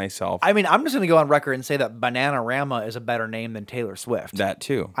and myself. I mean, I'm just going to go on record and say that Bananarama is a better name than Taylor Swift. That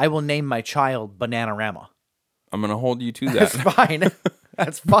too. I will name my child Bananarama. I'm going to hold you to that. That's fine.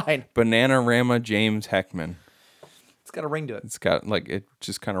 That's fine. Bananarama James Heckman. It's got a ring to it. It's got like it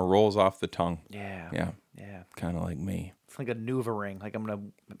just kind of rolls off the tongue. Yeah. Yeah. Kind of like me. It's like a Nuva ring. Like I'm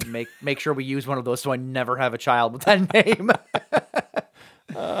gonna make sure we use one of those so I never have a child with that name.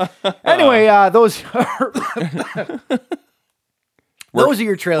 Anyway, those are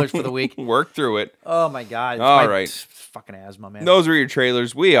your trailers for the week. Work through it. Oh my god! It's All my right. fucking asthma, man. Those are your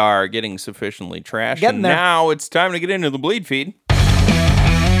trailers. We are getting sufficiently trashed. Getting and there. now it's time to get into the bleed feed.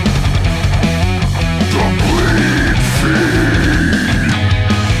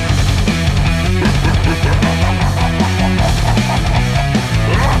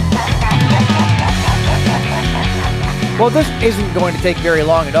 Well, this isn't going to take very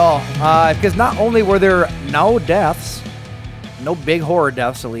long at all, because not only were there no deaths, no big horror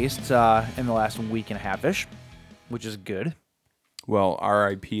deaths at least, in the last week and a half-ish, which is good. Well,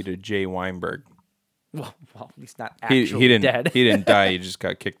 R.I.P. to Jay Weinberg. Well, he's not actually He didn't dead. He didn't die. He just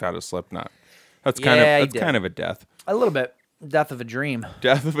got kicked out of Slipknot. That's kind of a death. A little bit. Death of a dream.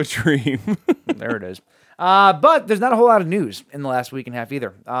 Death of a dream. There it is. But there's not a whole lot of news in the last week and a half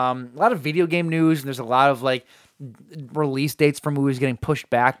either. A lot of video game news, and there's a lot of like release dates for movies getting pushed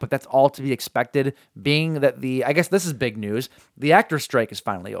back, but that's all to be expected, being that I guess this is big news, the actors' strike is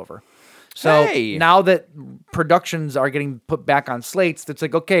finally over. So now that productions are getting put back on slates, it's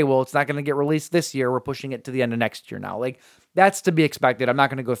like, okay, well, it's not going to get released this year. We're pushing it to the end of next year now. Like, that's to be expected. I'm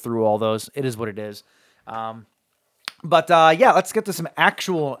not going to go through all those. It is what it is. But let's get to some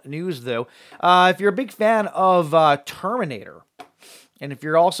actual news, though. If you're a big fan of Terminator, and if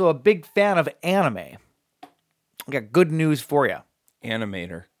you're also a big fan of anime, I got good news for you.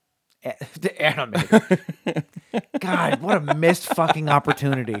 Animator. The Animator. God, what a missed fucking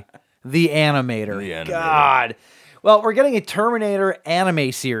opportunity. The Animator. God. Well, we're getting a Terminator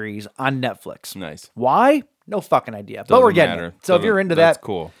anime series on Netflix. Nice. Why? No fucking idea. But we're getting it. So if you're into that, that's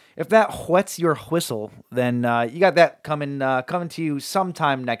cool. If that whets your whistle, then you got that coming to you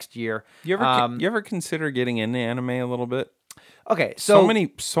sometime next year. You ever consider getting into anime a little bit? Okay, so many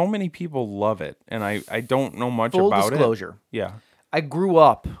people love it, and I don't know much full about disclosure. it. Yeah. I grew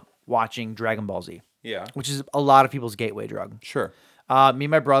up watching Dragon Ball Z. Yeah. Which is a lot of people's gateway drug. Sure. Me and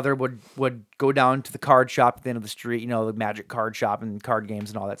my brother would go down to the card shop at the end of the street, the magic card shop and card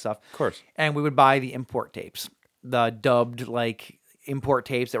games and all that stuff. Of course. And we would buy the import tapes, the dubbed import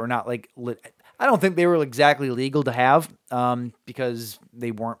tapes that were not I don't think they were exactly legal to have because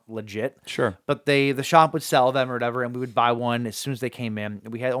they weren't legit. Sure. But the shop would sell them or whatever, and we would buy one as soon as they came in.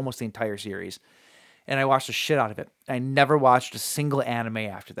 We had almost the entire series. And I watched the shit out of it. I never watched a single anime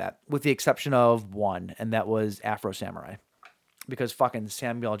after that, with the exception of one, and that was Afro Samurai. Because fucking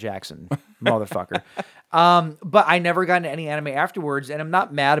Samuel Jackson, motherfucker. But I never got into any anime afterwards, and I'm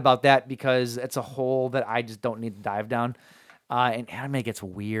not mad about that because it's a hole that I just don't need to dive down. And anime gets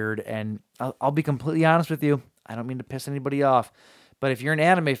weird, and I'll be completely honest with you. I don't mean to piss anybody off, but if you're an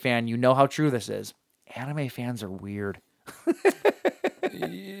anime fan, you know how true this is. Anime fans are weird.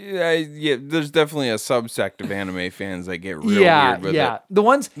 Yeah, there's definitely a subsect of anime fans that get real weird with it.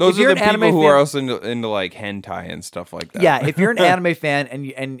 Those are the people who are also into like hentai and stuff like that. Yeah, if you're an anime fan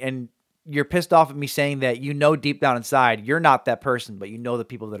and you're pissed off at me saying that, deep down inside, you're not that person, but you know the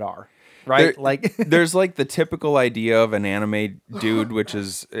people that are. Right? There's like the typical idea of an anime dude, which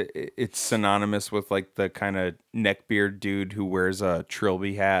is it's synonymous with like the kind of neckbeard dude who wears a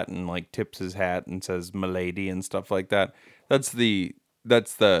trilby hat and like tips his hat and says "milady" and stuff like that.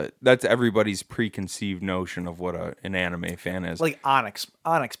 That's everybody's preconceived notion of what an anime fan is. Like Onyx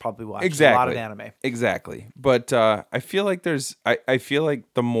probably watches a lot of anime. Exactly. But I feel like I feel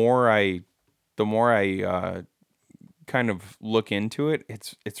like the more I kind of look into it,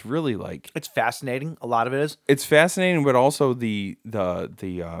 it's really like it's fascinating. A lot of it is. It's fascinating, but also the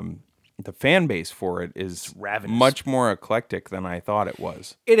fan base for it is ravenous. Much more eclectic than I thought it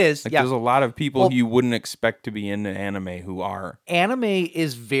was. It is. Like, there's a lot of people you wouldn't expect to be into anime who are. Anime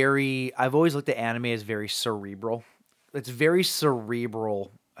is I've always looked at anime as very cerebral. It's very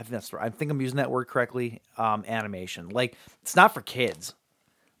cerebral. I think that's right. I think I'm using that word correctly. Animation. Like, it's not for kids.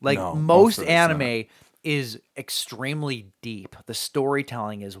 Like, No, most anime is extremely deep. The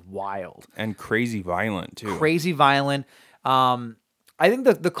storytelling is wild. And crazy violent, too. Crazy violent. I think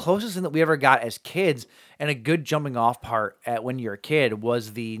the closest thing that we ever got as kids, and a good jumping off part at when you're a kid,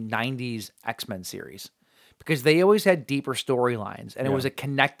 was the 90s X-Men series. Because they always had deeper storylines, and it was a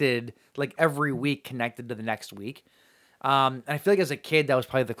connected, like every week connected to the next week. And I feel like as a kid, that was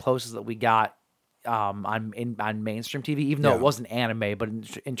probably the closest that we got on mainstream TV, even though it wasn't anime, but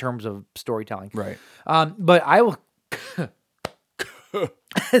in terms of storytelling. Right. But I will...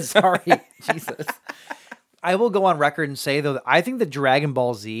 Sorry, Jesus. I will go on record and say, though, that I think that Dragon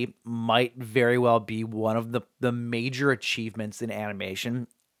Ball Z might very well be one of the major achievements in animation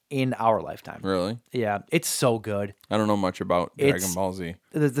in our lifetime. Really? Yeah, it's so good. I don't know much about Dragon Ball Z.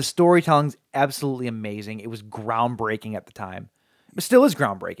 The storytelling's absolutely amazing. It was groundbreaking at the time. It still is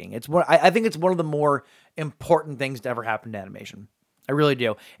groundbreaking. I think it's one of the more important things to ever happen to animation. I really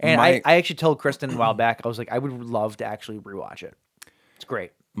do. And I actually told Kristen a while back, I was like, I would love to actually rewatch it. It's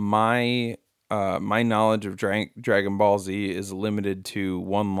great. My knowledge of Dragon Ball Z is limited to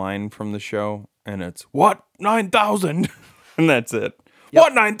one line from the show, and it's, "What? 9,000?" And that's it. Yep.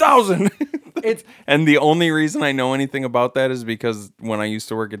 What 9,000? And the only reason I know anything about that is because when I used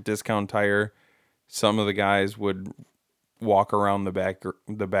to work at Discount Tire, some of the guys would walk around the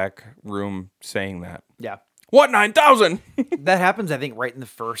back room saying that. Yeah. What 9,000? That happens, I think, right in the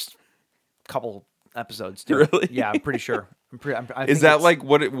first couple episodes too. Really? Yeah, I'm pretty sure. Is that like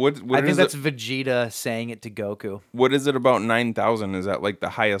what? I think that's Vegeta saying it to Goku. What is it about 9,000? Is that like the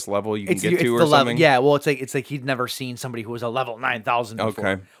highest level you can get to, it's or the something? level. Yeah, well, it's like he'd never seen somebody who was a level 9,000 before.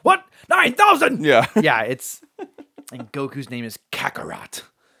 Okay. What 9,000? Yeah. Yeah, and Goku's name is Kakarot.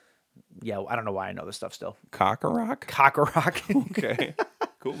 Yeah, I don't know why I know this stuff still. Kakarot? Kakarot. Okay.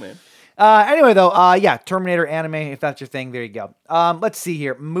 Cool, man. Anyway, though, yeah, Terminator anime, if that's your thing, there you go. Let's see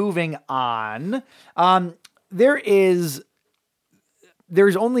here. Moving on.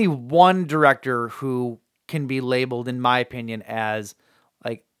 There's only one director who can be labeled, in my opinion, as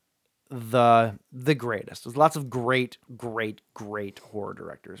like the greatest. There's lots of great horror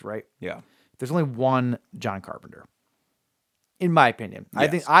directors, right? Yeah. There's only one John Carpenter, in my opinion.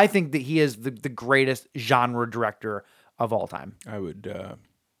 Yes. I think that he is the greatest genre director of all time. I would.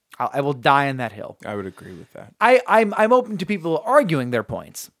 I will die on that hill. I would agree with that. I'm open to people arguing their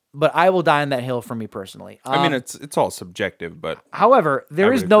points, but I will die on that hill for me personally. I mean, it's all subjective, but however,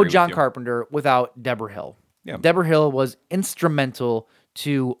 there is no agree with John you. Carpenter without Deborah Hill. Yeah. Deborah Hill was instrumental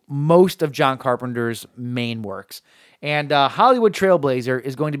to most of John Carpenter's main works. And Hollywood Trailblazer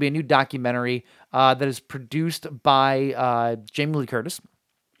is going to be a new documentary that is produced by Jamie Lee Curtis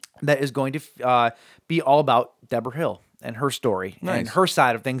that is going to be all about Deborah Hill and her story and her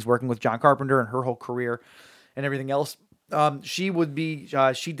side of things working with John Carpenter and her whole career and everything else. She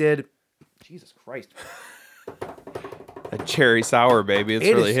did, Jesus Christ. a cherry sour, baby. It's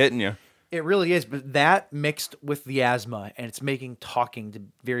really hitting you. It really is, but that mixed with the asthma, and it's making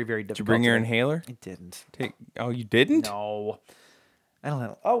talking very, very difficult. Did you bring your inhaler? I didn't. Oh, you didn't? No. I don't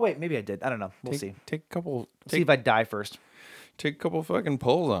know. Oh, wait, maybe I did. I don't know. We'll see. Take a couple. See if I die first. Take a couple fucking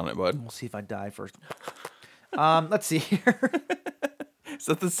pulls on it, bud. We'll see if I die first. Let's see here. Is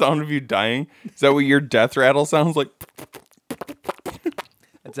that the sound of you dying? Is that what your death rattle sounds like?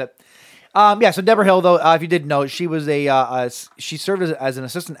 That's it. Yeah, so Deborah Hill, though, if you didn't know, she was she served as an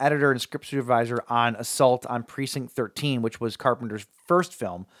assistant editor and script supervisor on Assault on Precinct 13, which was Carpenter's first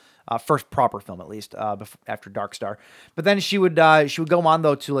film, first proper film at least, after Dark Star. But then she would go on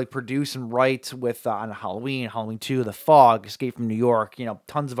though to like produce and write with on Halloween, Halloween 2, The Fog, Escape from New York,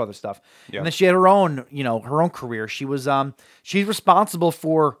 tons of other stuff. Yeah. And then she had her own career. She was she's responsible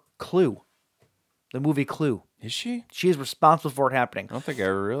for Clue, the movie Clue. Is she? She is responsible for it happening. I don't think I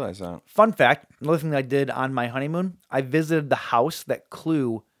ever realized that. Fun fact, another thing that I did on my honeymoon, I visited the house that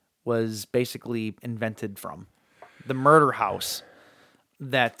Clue was basically invented from. The murder house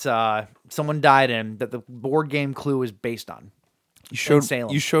that someone died in, that the board game Clue is based on. You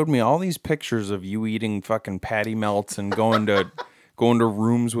showed me all these pictures of you eating fucking patty melts and going to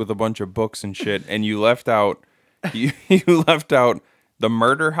rooms with a bunch of books and shit, and you left out the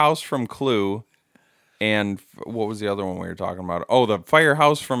murder house from Clue. And what was the other one we were talking about? Oh, the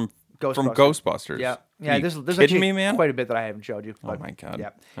firehouse from Ghostbusters. Yeah. There's kidding actually me, man? quite a bit that I haven't showed you. But, oh my god.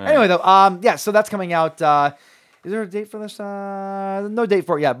 Yeah. All anyway, though, yeah. So that's coming out. Is there a date for this? No date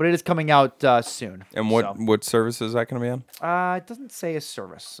for it yet, but it is coming out soon. And what service is that going to be on? It doesn't say a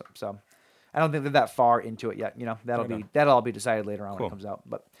service, so I don't think they're that far into it yet. That'll all be decided later on when it comes out.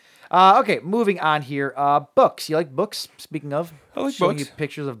 But okay, moving on here. Books. You like books? Speaking of, I like showing books. you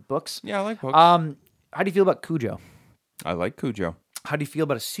pictures of books. Yeah, I like books. How do you feel about Cujo? I like Cujo. How do you feel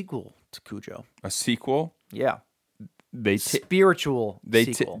about a sequel to Cujo? A sequel? Yeah. Spiritual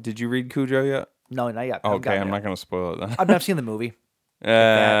sequel. Did you read Cujo yet? No, not yet. Okay, I'm not going to spoil it then. I've seen the movie.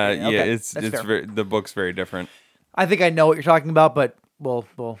 Yeah, Okay, it's the book's very different. I think I know what you're talking about, but we'll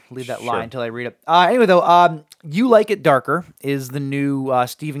leave that line until I read it. Anyway, though, You Like It Darker is the new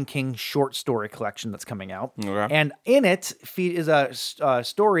Stephen King short story collection that's coming out. Okay. And in it is a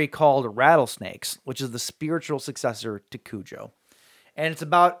story called Rattlesnakes, which is the spiritual successor to Cujo. And it's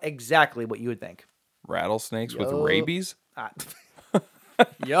about exactly what you would think. Rattlesnakes with rabies?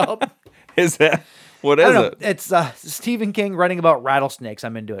 Yup. Is that What I is don't know. it? It's Stephen King writing about rattlesnakes.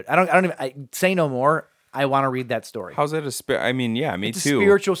 I'm into it. I say no more. I want to read that story. How's that I mean, yeah, me It's too. a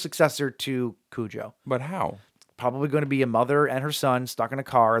spiritual successor to Cujo. But how? Probably going to be a mother and her son stuck in a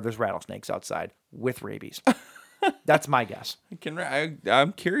car. There's rattlesnakes outside with rabies. That's my guess.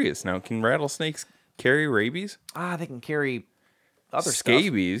 I'm curious now. Can rattlesnakes carry rabies? They can carry other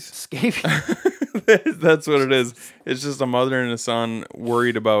scabies. Stuff. Scabies. That's what it is. It's just a mother and a son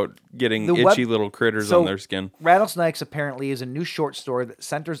worried about getting itchy little critters on their skin. Rattlesnakes apparently is a new short story that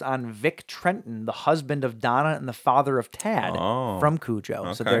centers on Vic Trenton, the husband of Donna and the father of Tad from Cujo.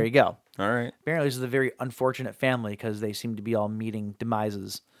 Okay. So there you go. All right. Apparently this is a very unfortunate family because they seem to be all meeting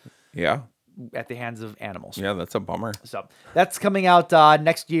demises. Yeah. At the hands of animals. Yeah, that's a bummer. So that's coming out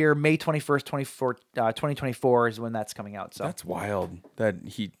next year, May 21st, 2024 is when that's coming out. So that's wild that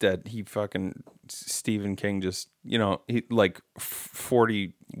he fucking Stephen King just, he like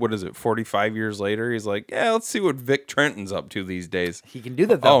 45 years later, he's like, yeah, let's see what Vic Trenton's up to these days. He can do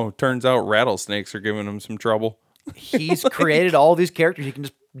that though. Oh, turns out rattlesnakes are giving him some trouble. He's created all these characters he can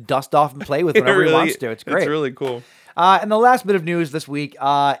just dust off and play with whenever he wants to. It's great. It's really cool. And the last bit of news this week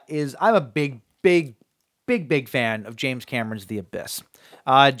is I'm a big fan of James Cameron's The Abyss.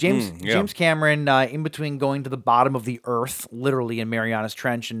 James Cameron, in between going to the bottom of the earth, literally in Marianas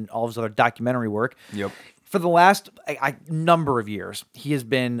Trench and all of his other documentary work, for the last number of years, he has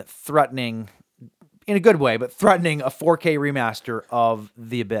been threatening, in a good way, but threatening a 4K remaster of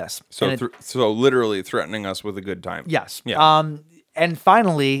The Abyss. So literally threatening us with a good time. Yes. Yeah. And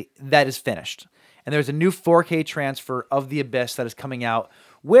finally, that is finished. And there's a new 4K transfer of The Abyss that is coming out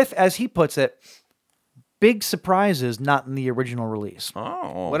with, as he puts it, big surprises not in the original release.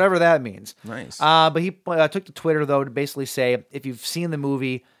 Oh. Whatever that means. Nice. But he took to Twitter, though, to basically say, if you've seen the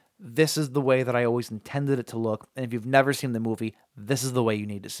movie, this is the way that I always intended it to look. And if you've never seen the movie, this is the way you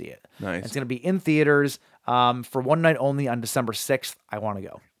need to see it. Nice. And it's going to be in theaters for one night only on December 6th. I want to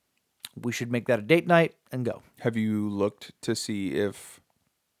go. We should make that a date night and go. Have you looked to see if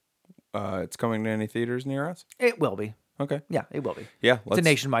it's coming to any theaters near us? It will be. Okay. Yeah, it will be. Yeah. It's a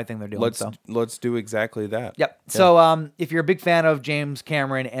nationwide thing they're doing. Let's do exactly that. Yep. Yeah. So if you're a big fan of James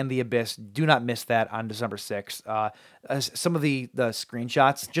Cameron and The Abyss, do not miss that on December 6th. Some of the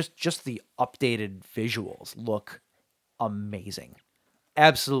screenshots, just the updated visuals look amazing.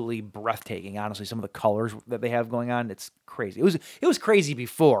 Absolutely breathtaking, honestly. Some of the colors that they have going on, it's crazy. It was crazy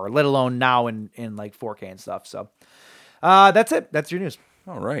before, let alone now in like 4K and stuff. So that's it. That's your news.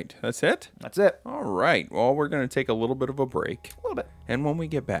 All right. That's it? That's it. All right. Well, we're going to take a little bit of a break. A little bit. And when we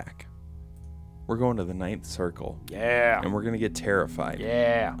get back, we're going to the Ninth Circle. Yeah. And we're going to get terrified.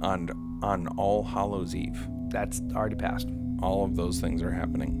 Yeah. On All Hallows Eve. That's already passed. All of those things are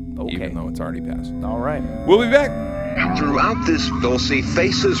happening. Okay. Even though it's already passed. All right. We'll be back. Throughout this, they'll see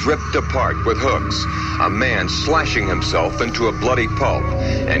faces ripped apart with hooks, a man slashing himself into a bloody pulp,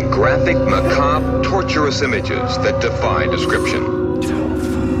 and graphic, macabre, torturous images that defy description.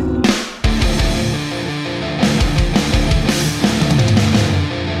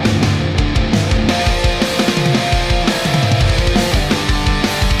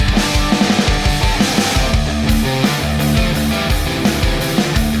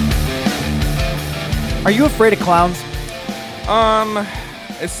 Are you afraid of clowns? I'm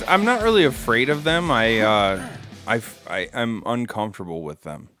not really afraid of them. I'm uncomfortable with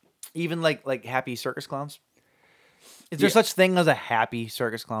them. Even like happy circus clowns? Is there such thing as a happy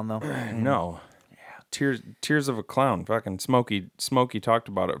circus clown though? No. Yeah. Tears of a Clown. Fucking Smokey talked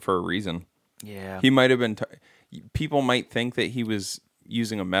about it for a reason. Yeah. He might have been. People might think that he was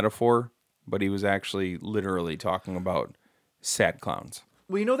using a metaphor, but he was actually literally talking about sad clowns.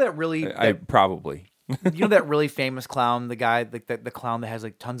 Well, you know that really. Probably. You know that really famous clown, the guy, the clown that has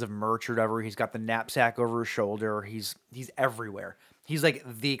like tons of merch or whatever. He's got the knapsack over his shoulder. He's everywhere. He's like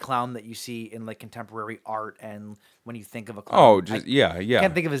the clown that you see in like contemporary art, and when you think of a clown, yeah. I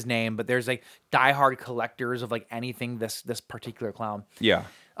can't think of his name, but there's like diehard collectors of like anything this particular clown. Yeah.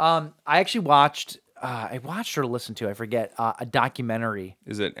 I actually watched. I watched or listened to, I forget, a documentary.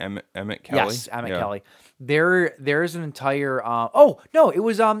 Is it Emmett Kelly? Yes, Emmett Kelly. There's an entire. It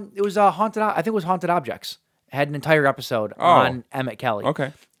was Haunted. I think it was Haunted Objects. It had an entire episode on Emmett Kelly.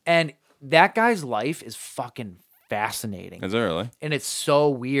 Okay. And that guy's life is fucking fascinating. Is it really? And it's so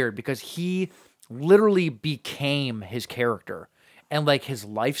weird because he literally became his character. And like his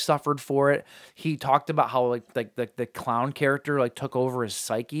life suffered for it. He talked about how like the clown character like took over his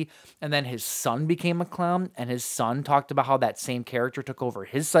psyche, and then his son became a clown, and his son talked about how that same character took over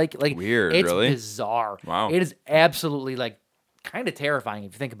his psyche. Like weird, it's really bizarre. Wow, it is absolutely like kind of terrifying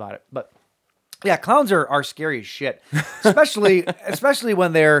if you think about it. But Yeah, clowns are scary as shit, especially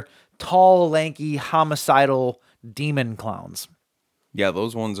when they're tall, lanky, homicidal demon clowns. Yeah,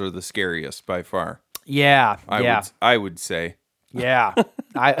 those ones are the scariest by far. Yeah, I would say. Yeah,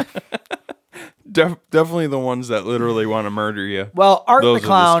 Definitely the ones that literally want to murder you. Well, Art Those the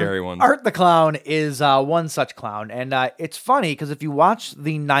Clown. are the scary ones. Art the Clown is one such clown, and it's funny because if you watch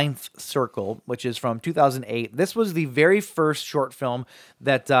The Ninth Circle, which is from 2008, this was the very first short film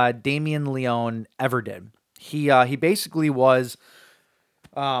that Damien Leone ever did. He basically was,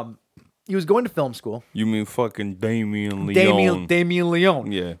 he was going to film school. You mean fucking Damien Leone? Damien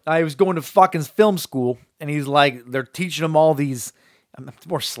Leone. Yeah. He was going to fucking film school, and he's like, they're teaching him all these. It's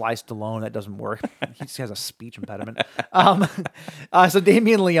more Sly Stallone. That doesn't work. He just has a speech impediment. So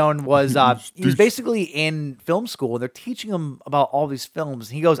Damien Leone was he was basically in film school. They're teaching him about all these films.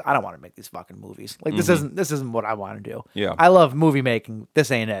 And he goes, I don't want to make these fucking movies. Like this isn't what I want to do. Yeah. I love movie making. This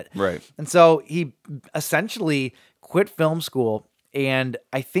ain't it. Right. And so he essentially quit film school. And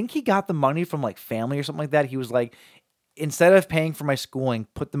I think he got the money from like family or something like that. He was like, instead of paying for my schooling,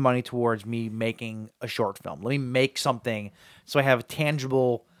 put the money towards me making a short film. Let me make something so I have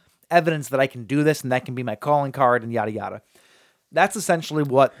tangible evidence that I can do this and that can be my calling card and yada, yada. That's essentially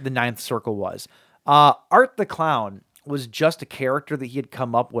what The Ninth Circle was. Art the Clown was just a character that he had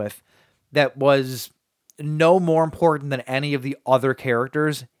come up with that was no more important than any of the other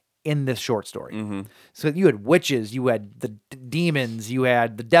characters in this short story. Mm-hmm. So you had witches, you had the demons, you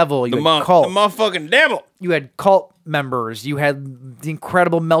had the devil, you had cult. The motherfucking devil. You had cult members, you had the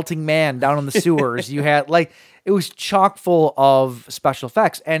incredible melting man down in the sewers. You had it was chock full of special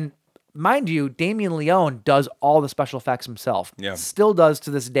effects. And mind you, Damien Leone does all the special effects himself. Yeah. Still does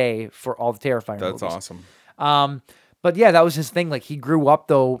to this day for all the Terrifier movies. That's awesome. But yeah, that was his thing. Like he grew up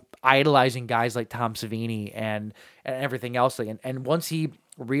though idolizing guys like Tom Savini and everything else. And once he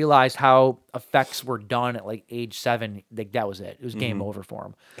realized how effects were done at like age 7, like that was it. It was game over for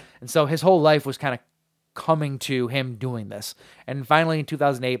him. And so his whole life was kind of coming to him doing this. And finally in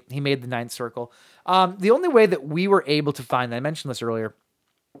 2008, he made The Ninth Circle. The only way that we were able to find, I mentioned this earlier,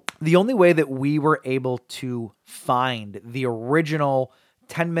 the only way that we were able to find the original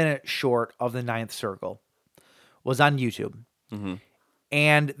 10-minute short of The Ninth Circle was on YouTube. Mm-hmm.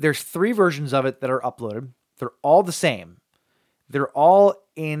 And there's 3 versions of it that are uploaded. They're all the same. They're all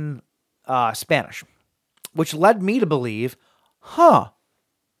in Spanish, which led me to believe,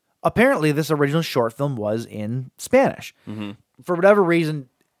 apparently this original short film was in Spanish. Mm-hmm. For whatever reason,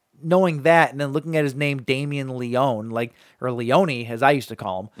 knowing that and then looking at his name, Damien Leone, or Leone, as I used to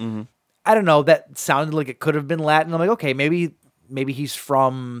call him, I don't know, that sounded like it could have been Latin. I'm like, okay, maybe he's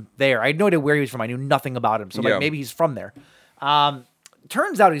from there. I had no idea where he was from. I knew nothing about him. So like, maybe he's from there.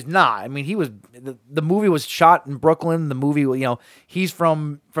 Turns out he's not. I mean, he was the movie was shot in Brooklyn. The movie, he's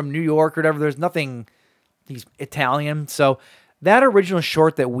from New York or whatever. There's nothing. He's Italian. So that original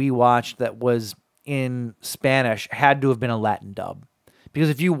short that we watched that was in Spanish had to have been a Latin dub, because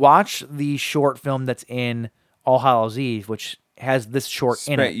if you watch the short film that's in All Hallows Eve, which has this short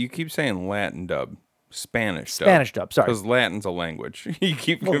in it, you keep saying Latin dub. Spanish dub. Sorry, because Latin's a language. You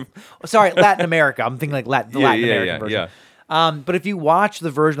keep. Sorry, Latin America. I'm thinking like Latin American version. Yeah. But if you watch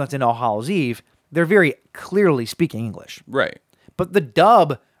the version that's in All Hallows Eve, they're very clearly speaking English. Right. But the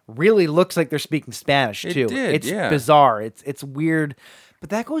dub really looks like they're speaking Spanish too. It's bizarre. It's weird. But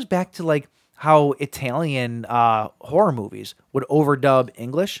that goes back to like how Italian horror movies would overdub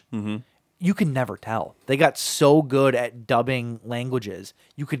English. Mm-hmm. You can never tell. They got so good at dubbing languages,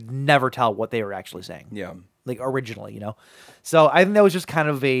 you could never tell what they were actually saying. Yeah. Like originally, So I think that was just kind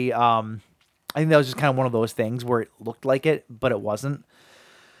of one of those things where it looked like it, but it wasn't.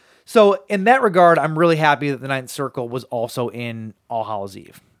 So in that regard, I'm really happy that The Ninth Circle was also in All Hallows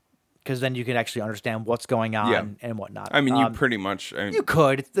Eve, because then you can actually understand what's going on and whatnot. I mean, you pretty much... you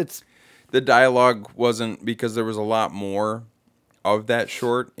could. It's the dialogue wasn't, because there was a lot more of that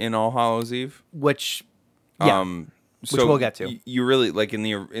short in All Hallows Eve. Which we'll get to. You really, like in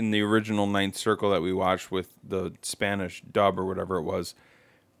the original Ninth Circle that we watched with the Spanish dub or whatever it was,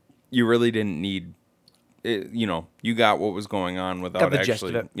 you really didn't need it, you got what was going on without the actually gist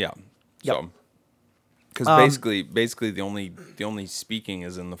of it. Yeah. Yep. So because basically the only speaking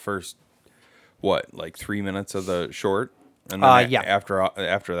is in the first 3 minutes of the short, and then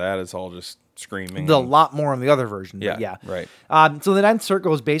after that it's all just screaming. A lot more in the other version. Yeah. Right. So the Ninth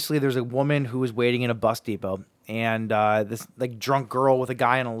Circle is basically, there's a woman who is waiting in a bus depot, and this like drunk girl with a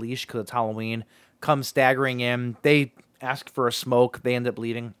guy on a leash because it's Halloween comes staggering in. They ask for a smoke. They end up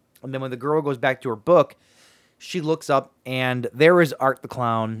bleeding. And then when the girl goes back to her book, She looks up, and there is Art the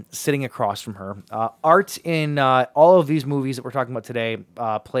Clown sitting across from her. Art in all of these movies that we're talking about today,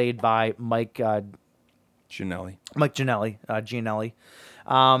 played by Mike Gianelli. Gianelli.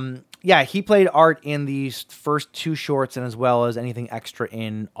 Yeah, he played Art in these first 2 shorts, and as well as anything extra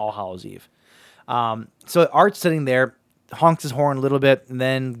in All Hallows Eve. So Art's sitting there, honks his horn a little bit, and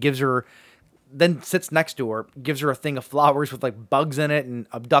then sits next to her, gives her a thing of flowers with like bugs in it, and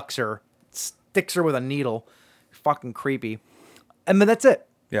abducts her, sticks her with a needle. Fucking creepy. And then that's it.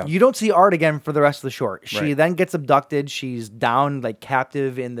 Yeah. You don't see Art again for the rest of the short. She Right. then gets abducted. She's down like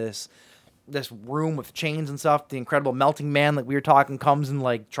captive in this room with chains and stuff. The Incredible Melting Man, like we were talking, comes and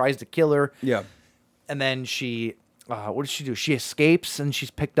like tries to kill her. Yeah. And then she, what does she do? She escapes and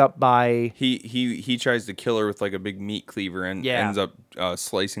she's picked up by. He tries to kill her with like a big meat cleaver and Yeah. ends up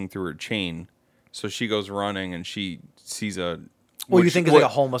slicing through her chain. So she goes running and she sees a. Well, you think is like a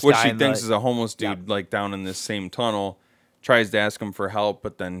homeless what guy. she in thinks the- is a homeless dude, like down in this same tunnel, tries to ask him for help,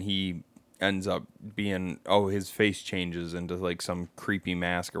 but then he ends up being, his face changes into like some creepy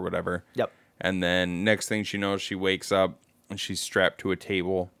mask or whatever. Yep. And then next thing she knows, she wakes up and she's strapped to a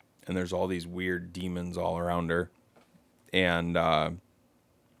table, and there's all these weird demons all around her. And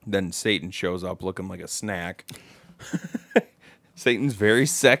then Satan shows up looking like a snack. Satan's very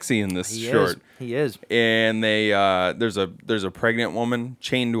sexy in this short. He is. And they there's a pregnant woman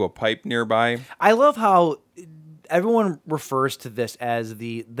chained to a pipe nearby. I love how everyone refers to this as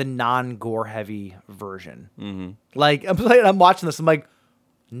the non-gore heavy version. Mm-hmm. Like I'm watching this, I'm like,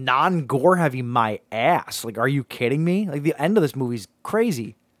 non-gore heavy my ass. Like, are you kidding me? Like the end of this movie's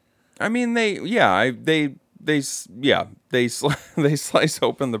crazy. I mean, they slice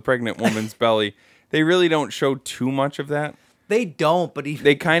open the pregnant woman's belly. They really don't show too much of that. They don't, but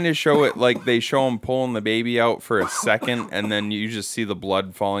They kind of show it like they show him pulling the baby out for a second, and then you just see the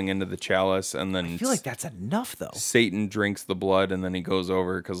blood falling into the chalice, and then I feel like that's enough though. Satan drinks the blood, and then he goes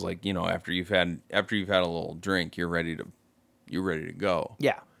over because, like, you know, after you've had a little drink, you're ready to go.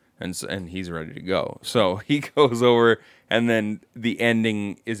 Yeah. And he's ready to go. So he goes over, and then the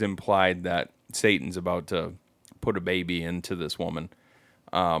ending is implied that Satan's about to put a baby into this woman.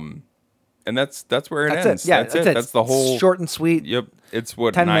 And that's where it ends. It. Yeah, that's it. That's the whole short and sweet. Yep. It's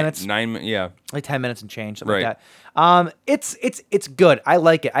what 10 minutes. 9 yeah. Like 10 minutes and change, something Right. like that. It's good. I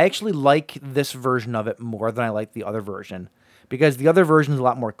like it. I actually like this version of it more than I like the other version, because the other version is a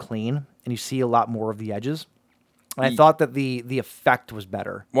lot more clean and you see a lot more of the edges. And I thought that the effect was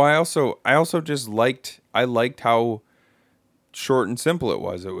better. Well, I also just liked how short and simple it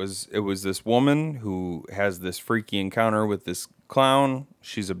was. It was this woman who has this freaky encounter with this clown.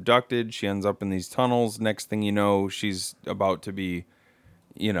 She's abducted. She ends up in these tunnels. Next thing you know, she's about to be,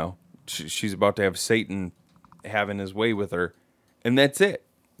 she's about to have Satan having his way with her, and that's it.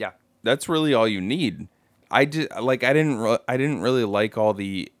 Yeah. That's really all you need. I didn't really like all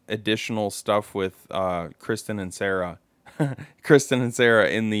the additional stuff with Kristen and Sarah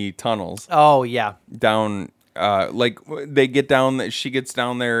in the tunnels. Oh yeah. Down, they get down. She gets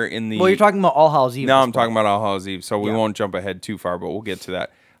down there in the. Well, you're talking about All Hallows Eve. No, I'm talking about All Hallows Eve. So we Yeah. won't jump ahead too far, but we'll get to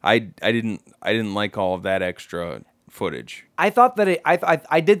that. I didn't like all of that extra footage. I thought that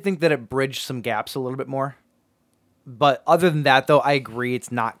I did think that it bridged some gaps a little bit more. But other than that, though, I agree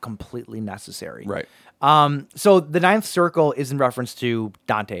it's not completely necessary. Right. So the ninth circle is in reference to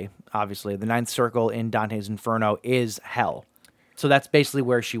Dante, obviously. The ninth circle in Dante's Inferno is hell. So that's basically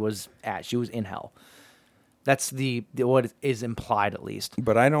where she was at. She was in hell. That's the what is implied, at least.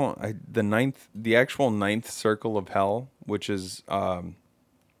 But the actual ninth circle of hell, which is, I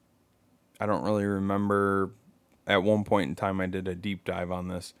don't really remember. At one point in time, I did a deep dive on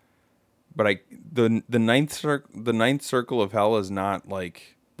this, but the ninth circle of hell is not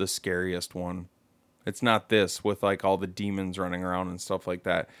like the scariest one. It's not this with like all the demons running around and stuff like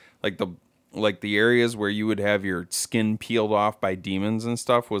that. Like the areas where you would have your skin peeled off by demons and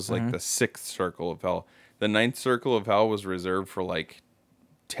stuff was like the sixth circle of hell. The ninth circle of hell was reserved for like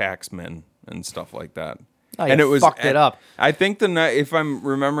taxmen and stuff like that. Oh, and you it was fucked it up. I think if I'm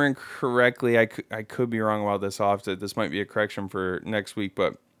remembering correctly, I could be wrong about this. This might be a correction for next week,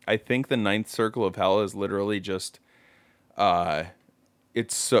 but I think the ninth circle of hell is literally just,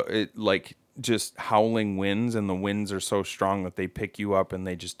 just howling winds, and the winds are so strong that they pick you up and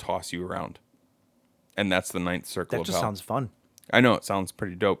they just toss you around. And that's the ninth circle That of just hell. sounds fun. I know, it sounds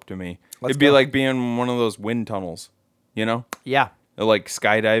pretty dope to me. Let's It'd be go. like being in one of those wind tunnels, you know? Yeah. Like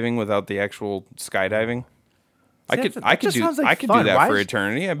skydiving without the actual skydiving. I could just do sounds like I could fun. do that Why for is-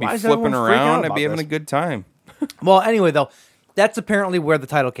 eternity. I'd be why is flipping everyone freaking out around. I'd about be having this? a good time. Well, anyway, though, that's apparently where the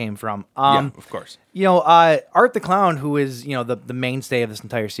title came from. Yeah, of course. Art the Clown, who is the mainstay of this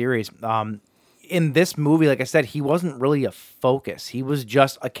entire series, in this movie, like I said, he wasn't really a focus. He was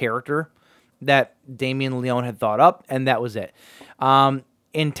just a character that Damien Leone had thought up, and that was it.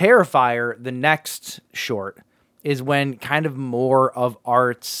 In Terrifier, the next short is when kind of more of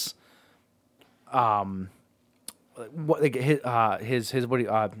Art's what he's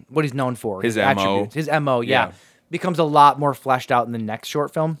known for, his MO. attributes, his MO, becomes a lot more fleshed out in the next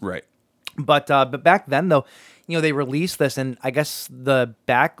short film. Right. But back then though, they released this, and I guess the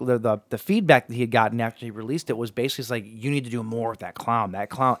feedback that he had gotten after he released it was basically like, you need to do more with that clown. That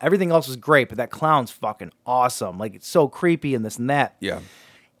clown, everything else is great, but that clown's fucking awesome. Like, it's so creepy and this and that. Yeah.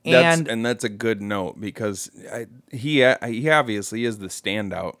 That's a good note, because he obviously is the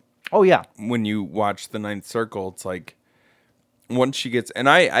standout. Oh yeah. When you watch The Ninth Circle, it's like, once she gets, and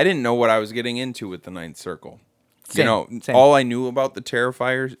I didn't know what I was getting into with The Ninth Circle. Same. All I knew about the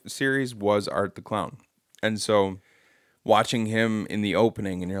Terrifier series was Art the Clown. And so watching him in the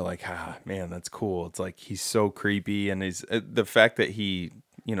opening, and you're like, man, that's cool. It's like, he's so creepy. And he's the fact that he,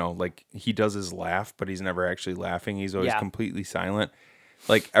 like, he does his laugh, but he's never actually laughing. He's always completely silent.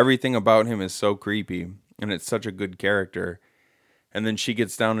 Like, everything about him is so creepy, and it's such a good character. And then she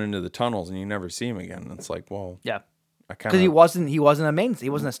gets down into the tunnels, and you never see him again. And it's like, well, yeah, because he wasn't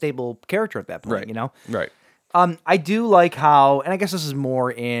a stable character at that point, Right. I do like how, and I guess this is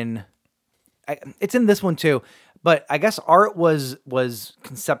more in, it's in this one too, but I guess Art was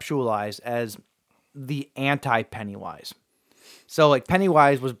conceptualized as the anti-Pennywise. So like,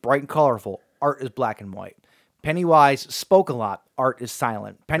 Pennywise was bright and colorful. Art is black and white. Pennywise spoke a lot. Art is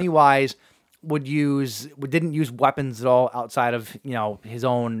silent. Pennywise didn't use weapons at all outside of, his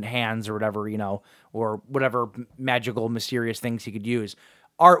own hands or whatever, or whatever magical, mysterious things he could use.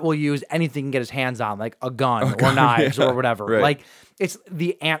 Art will use anything he can get his hands on, like a gun or knives or whatever. Right. Like, it's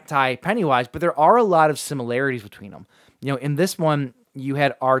the anti-Pennywise, but there are a lot of similarities between them. In this one, you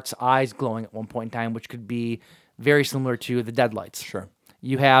had Art's eyes glowing at one point in time, which could be very similar to the Deadlights. Sure.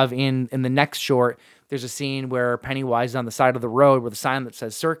 You have in the next short, there's a scene where Pennywise is on the side of the road with a sign that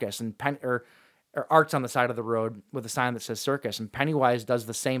says circus, and Art's on the side of the road with a sign that says circus, and Pennywise does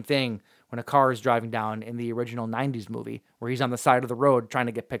the same thing when a car is driving down in the original 90s movie, where he's on the side of the road trying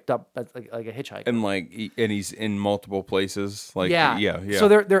to get picked up like a hitchhiker. And he's in multiple places. Like, yeah. So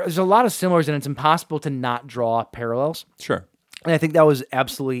there's a lot of similars, and it's impossible to not draw parallels. Sure. And I think that was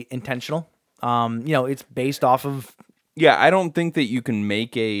absolutely intentional. It's based off of... Yeah, I don't think that you can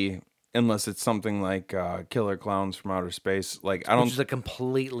make unless it's something like Killer Clowns from Outer Space. Like, I don't... Which is a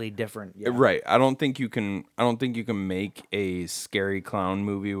completely different... Yeah. Right. I don't think you can make a scary clown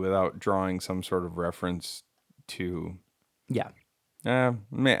movie without drawing some sort of reference to... Yeah. No,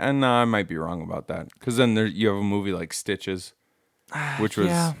 I might be wrong about that. Because then you have a movie like Stitches, which was...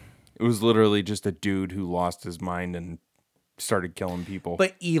 Yeah. It was literally just a dude who lost his mind and started killing people.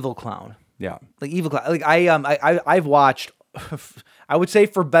 But evil clown. Yeah. Like evil clown. Like, I've watched... I would say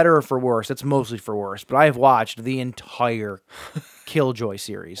for better or for worse. It's mostly for worse, but I've watched the entire Killjoy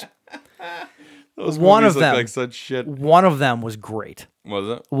series. Those one movies of them, look like such shit. One of them was great.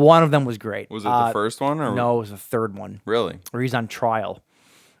 Was it? One of them was great. Was it the first one or no? It was the third one. Really? Where he's on trial.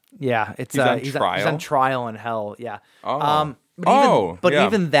 Yeah, it's he's he's on trial in hell. Yeah. Oh. But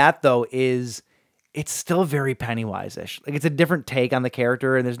even that though it's still very Pennywise-ish. Like, it's a different take on the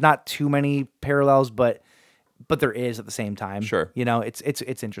character, and there's not too many parallels, but there is at the same time. Sure.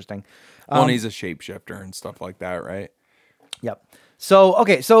 It's interesting. Well, and he's a shapeshifter and stuff like that, right? Yep. So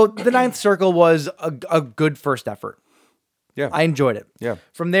The Ninth Circle was a good first effort. Yeah. I enjoyed it. Yeah.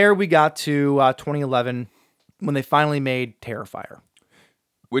 From there, we got to 2011 when they finally made Terrifier.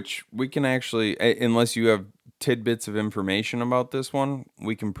 Which we can actually, unless you have tidbits of information about this one,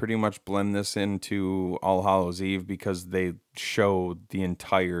 we can pretty much blend this into All Hallows Eve, because they show the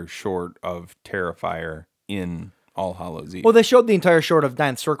entire short of Terrifier in All Hallows Eve. Well, they showed the entire short of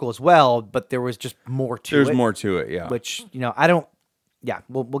Ninth Circle as well, but there was just more to it. There's more to it, yeah. Which, I don't... Yeah,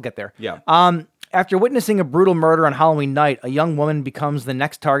 we'll get there. Yeah. After witnessing a brutal murder on Halloween night, a young woman becomes the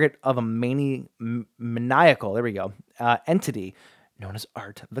next target of a maniacal, entity known as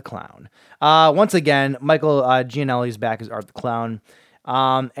Art the Clown. Once again, Michael Gianelli's back as Art the Clown.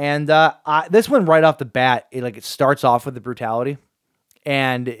 This one right off the bat, it starts off with the brutality,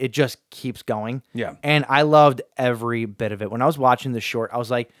 and it just keeps going. Yeah. And I loved every bit of it. When I was watching the short, I was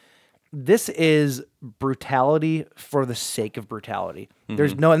like, this is brutality for the sake of brutality. Mm-hmm.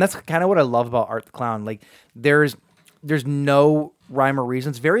 There's no, and that's kind of what I love about Art the Clown. Like, there's no rhyme or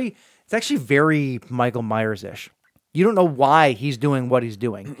reason. It's actually very Michael Myers-ish. You don't know why he's doing what he's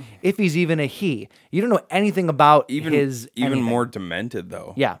doing. If he's even a he. You don't know anything about his anything. More demented,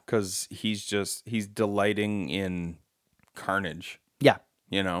 though. Yeah. Because he's delighting in carnage. Yeah.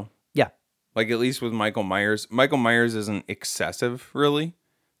 You know? Yeah. Like, at least with Michael Myers isn't excessive, really.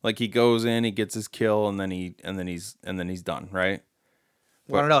 Like, he goes in, he gets his kill, and then he's done, right?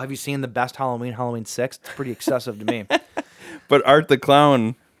 Well, I don't know. Have you seen the best Halloween 6? It's pretty excessive to me. But Art the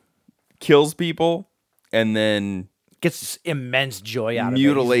Clown kills people and then gets immense joy out of it.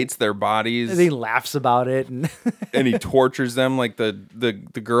 Mutilates their bodies. And he laughs about it, and he tortures them. Like the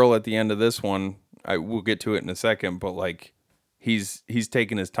girl at the end of this one. We'll get to it in a second, but like he's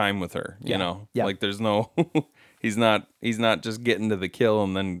taking his time with her. You know, like there's no. He's not just getting to the kill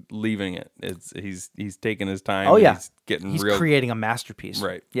and then leaving it. He's taking his time. Oh yeah, he's creating a masterpiece.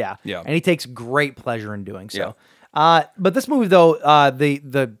 Right. Yeah. Yeah. And he takes great pleasure in doing so. Yeah. But this movie though,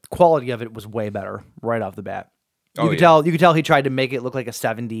 the quality of it was way better right off the bat. You could tell he tried to make it look like a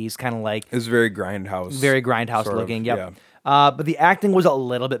 70s kind of like. It was very grindhouse. Very grindhouse looking. Yep. Yeah. But the acting was a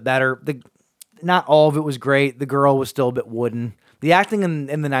little bit better. Not all of it was great. The girl was still a bit wooden. The acting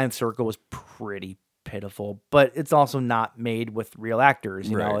in the Ninth Circle was pretty pitiful, but it's also not made with real actors.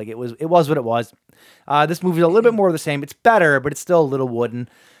 You know, like it was what it was. This movie is a little bit more of the same. It's better, but it's still a little wooden.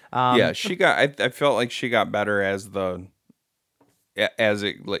 I felt like she got better as the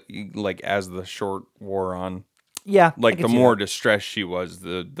short wore on. Yeah, like the more distressed she was,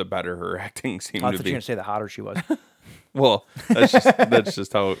 the better her acting seemed to be. I thought you were gonna say the hotter she was. Well, that's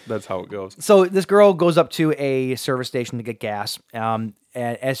just how it goes. So this girl goes up to a service station to get gas. And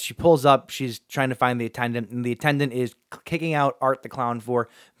as she pulls up, she's trying to find the attendant, and the attendant is kicking out Art the Clown for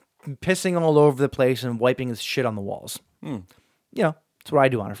pissing all over the place and wiping his shit on the walls. You know, that's what I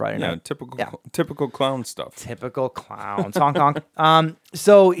do on a Friday night. Typical clown stuff. Typical clowns. Honk honk.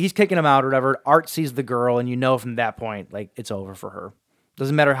 So he's kicking him out or whatever. Art sees the girl, and you know from that point, like, it's over for her.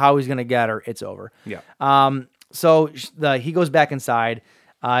 Doesn't matter how he's gonna get her, it's over. Yeah. So he goes back inside,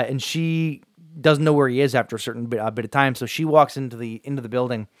 and she doesn't know where he is after a certain bit of time. So she walks into the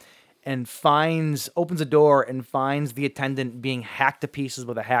building and opens a door and finds the attendant being hacked to pieces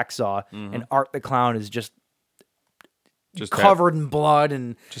with a hacksaw, and Art the Clown is just covered in blood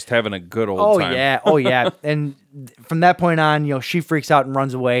and just having a good old time. Oh yeah. And from that point on, you know, she freaks out and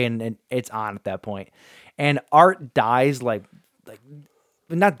runs away, and it's on at that point. And Art dies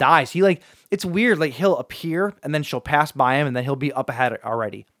not dies. He it's weird. Like he'll appear and then she'll pass by him and then he'll be up ahead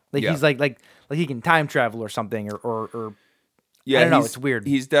already. Like he's like he can time travel or something or yeah, I don't know. It's weird.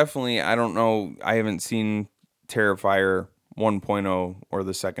 He's definitely, I don't know. I haven't seen Terrifier 1.0 or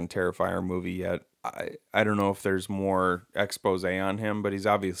the second Terrifier movie yet. I don't know if there's more expose on him, but he's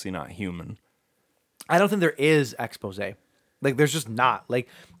obviously not human. I don't think there is expose. Like there's just not. Like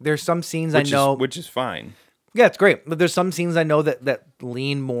there's some scenes which is fine. Yeah, it's great. But there's some scenes I know that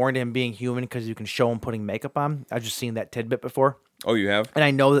lean more into him being human because you can show him putting makeup on. I've just seen that tidbit before. Oh, you have? And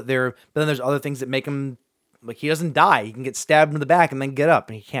I know that but then there's other things that make him, like, he doesn't die. He can get stabbed in the back and then get up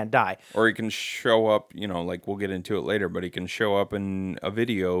and he can't die. Or he can show up, you know, like we'll get into it later, but he can show up in a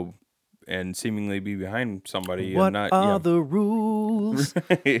video and seemingly be behind somebody. What and not, are the rules?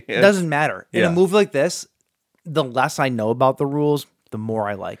 It doesn't matter. In a movie like this, the less I know about the rules, the more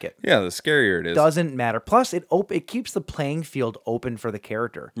I like it. Yeah, the scarier it is. Doesn't matter. Plus, it keeps the playing field open for the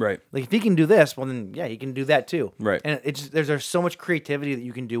character. Right. Like, if he can do this, well, then, yeah, he can do that too. Right. And there's so much creativity that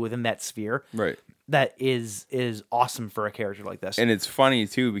you can do within that sphere. Right. That is awesome for a character like this. And it's funny,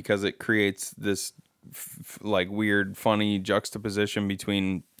 too, because it creates this, like, weird, funny juxtaposition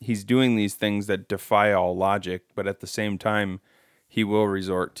between he's doing these things that defy all logic, but at the same time, he will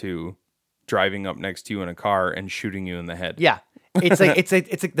resort to driving up next to you in a car and shooting you in the head. Yeah. It's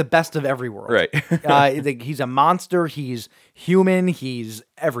like the best of every world. Right. He's a monster. He's human. He's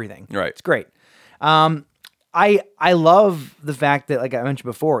everything. Right. It's great. I love the fact that, like I mentioned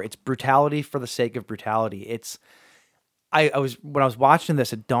before, it's brutality for the sake of brutality. When I was watching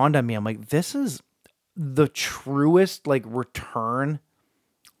this, it dawned on me. I'm like, this is the truest return,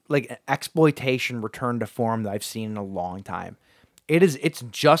 exploitation return to form that I've seen in a long time. It's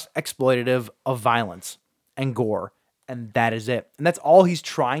just exploitative of violence and gore. And that is it. And that's all he's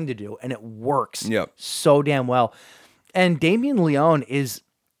trying to do. And it works so damn well. And Damien Leone is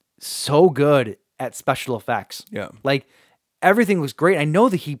so good at special effects. Yeah. Like, everything was great. I know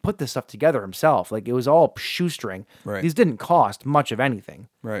that he put this stuff together himself. Like, it was all shoestring. Right. These didn't cost much of anything.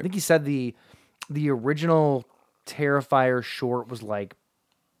 Right. I think he said the original Terrifier short was like,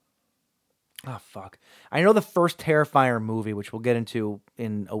 oh, fuck. I know the first Terrifier movie, which we'll get into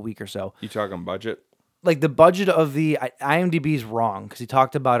in a week or so. You talking budget? Like, the budget of the IMDb is wrong because he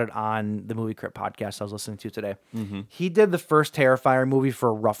talked about it on the Movie Crypt podcast I was listening to today. Mm-hmm. He did the first Terrifier movie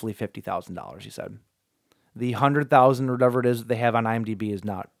for roughly $50,000. He said the 100,000 or whatever it is that they have on IMDb is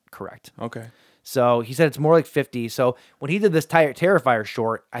not Correct. Okay. So he said it's more like 50. So when he did this Terrifier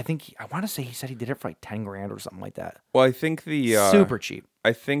short, I want to say he said he did it for like 10 grand or something like that. Well, I think the super cheap.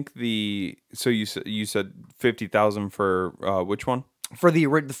 I think so you said 50,000 for which one? For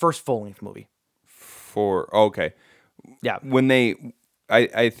the first full length movie. Okay. Yeah. When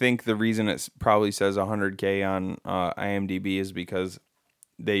I think the reason it probably says 100K on IMDb is because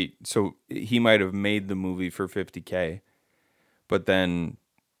he might have made the movie for 50K, but then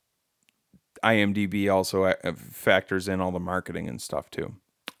IMDb also factors in all the marketing and stuff too.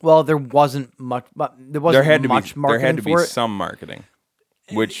 Well, there wasn't much, but there had to be some marketing,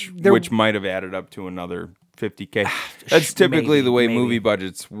 which might have added up to another 50K. That's typically the way movie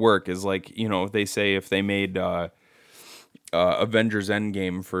budgets work. Is like, they say if they made Avengers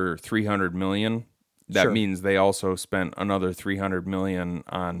Endgame for $300 million, that means they also spent another $300 million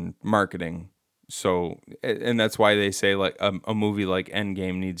on marketing. So, and that's why they say like a movie like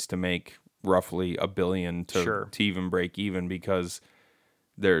Endgame needs to make roughly $1 billion to even break even, because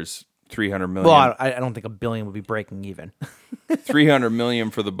there's $300 million. Well, I don't think $1 billion would be breaking even. $300 million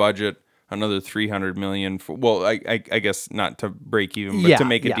for the budget, another $300 million for, well, I guess not to break even, but to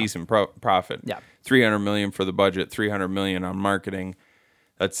make a decent profit. Yeah. $300 million for the budget, $300 million on marketing.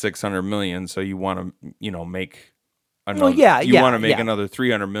 That's $600 million. So you want to, make another. Want to make another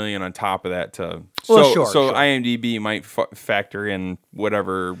 $300 million on top of that to. So IMDb might factor in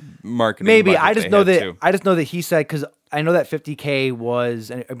whatever marketing. Maybe I just know that he said, because I know that 50K was,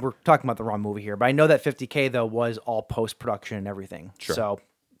 and we're talking about the wrong movie here, but I know that 50K though was all post production and everything. Sure. So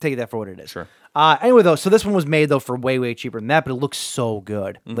take that for what it is. Sure. Anyway though, so this one was made though for way, way cheaper than that, but it looks so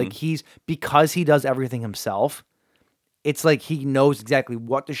good. Mm-hmm. Like because he does everything himself, it's like he knows exactly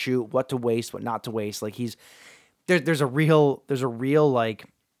what to shoot, what to waste, what not to waste. Like there's a real like.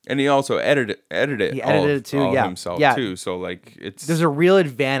 And he also edited it too, himself too. So like there's a real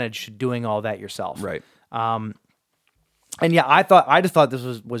advantage to doing all that yourself. Right. And yeah, I just thought this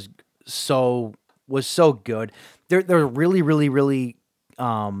was so good. They're a really, really, really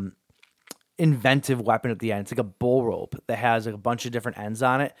inventive weapon at the end. It's like a bull rope that has like a bunch of different ends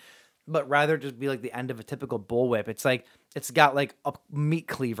on it, but rather just be like the end of a typical bullwhip. It's like it's got like a meat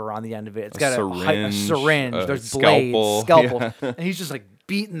cleaver on the end of it. It's got a syringe. There's blades, scalpel, and he's just like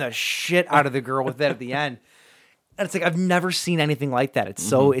beating the shit out of the girl with that at the end. And it's like I've never seen anything like that. It's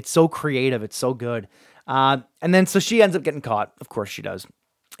so creative. It's so good. And then so she ends up getting caught. Of course she does.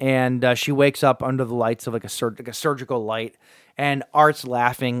 And she wakes up under the lights of like a surgical light, and Art's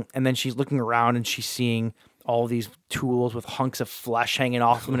laughing, and then she's looking around and she's seeing all these tools with hunks of flesh hanging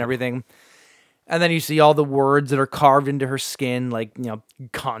off them and everything. And then you see all the words that are carved into her skin, like,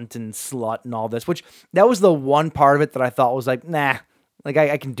 cunt and slut and all this, which that was the one part of it that I thought was like, nah, like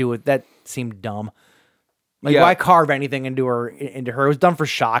I can do it. That seemed dumb. Like, why carve anything into her? It was done for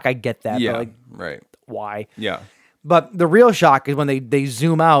shock. I get that. Yeah, but like, right. Why? Yeah. But the real shock is when they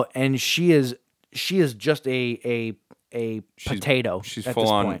zoom out and she is just a potato. She's at full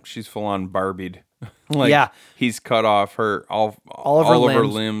this on. point. She's full on Barbied. Like, he's cut off all of her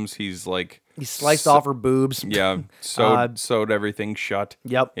limbs. He's like he sliced off her boobs. Yeah, sewed everything shut.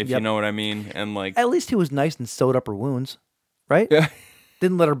 Yep. If you know what I mean. And like, at least he was nice and sewed up her wounds, right? Yeah.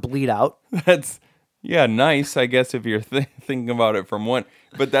 Didn't let her bleed out. That's nice, I guess, if you're thinking about it from one.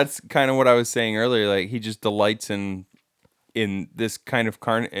 But that's kind of what I was saying earlier. Like, he just delights in this kind of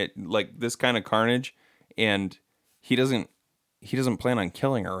carnage, and he doesn't plan on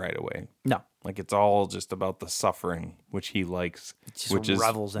killing her right away. No. Like, it's all just about the suffering, which he likes,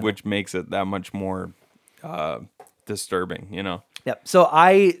 which makes it that much more disturbing, Yep. So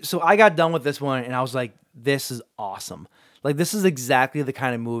I got done with this one and I was like, this is awesome. Like, this is exactly the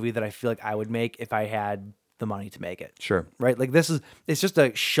kind of movie that I feel like I would make if I had the money to make it. Sure. Right? Like, it's just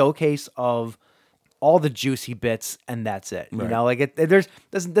a showcase of all the juicy bits, and that's it. Right. Like it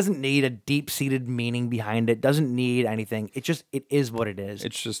doesn't need a deep-seated meaning behind it. Doesn't need anything. It is what it is.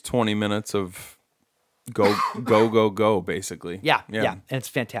 It's just 20 minutes of go, basically. Yeah. And it's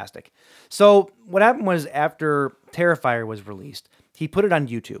fantastic. So what happened was, after Terrifier was released, he put it on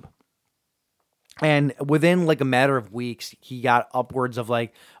YouTube. And within like a matter of weeks, he got upwards of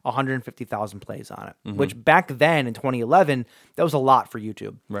like 150,000 plays on it, which back then in 2011, that was a lot for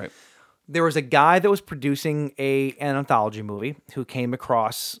YouTube. Right. There was a guy that was producing an anthology movie who came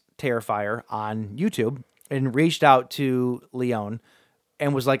across Terrifier on YouTube and reached out to Leone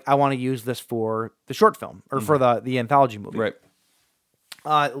and was like, I want to use this for the short film or for the anthology movie. Right.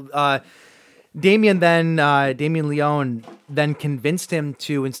 Damien Leone then convinced him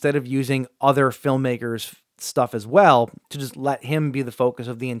to, instead of using other filmmakers' stuff as well, to just let him be the focus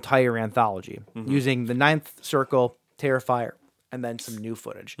of the entire anthology, using The Ninth Circle, Terrifier, and then some new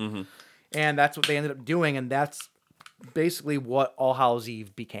footage. Mm-hmm. And that's what they ended up doing, and that's basically what All Hallows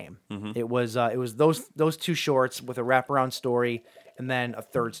Eve became. Mm-hmm. It was those two shorts with a wraparound story and then a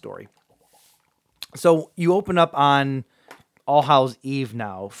third story. So you open up on All Hallows Eve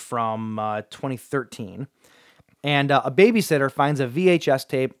now from 2013, and a babysitter finds a VHS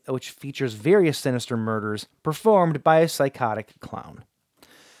tape which features various sinister murders performed by a psychotic clown.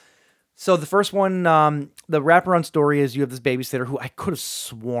 So the first one, the wraparound story is you have this babysitter who I could have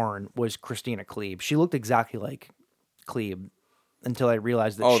sworn was Christina Klebe. She looked exactly like Klebe until I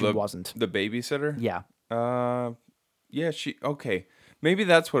realized that she wasn't. The babysitter? Yeah. Yeah, okay. Maybe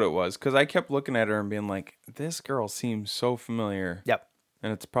that's what it was, because I kept looking at her and being like, this girl seems so familiar. Yep.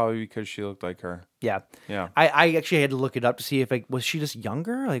 And it's probably because she looked like her. Yeah. Yeah. I actually had to look it up to see if was she just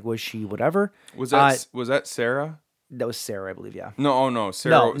younger? Like, was she whatever? Was that Sarah? That was Sarah, I believe, yeah. No.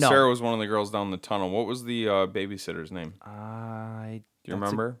 Sarah No. Sarah was one of the girls down the tunnel. What was the babysitter's name? Do you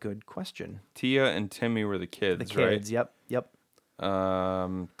remember? Good question. Tia and Timmy were the kids, The kids, right? Yep.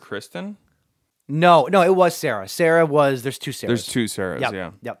 Kristen? No, it was Sarah. Sarah was, there's two Sarahs. There's two Sarahs, Yep,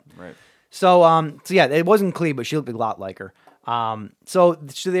 yeah. Yep. Right. So yeah, it wasn't Cleve, but she looked a lot like her. So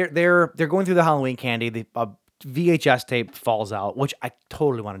they're going through the Halloween candy. The VHS tape falls out, which I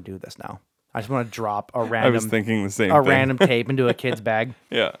totally want to do this now. I just want to drop a random. I was thinking the same thing. Random tape into a kid's bag.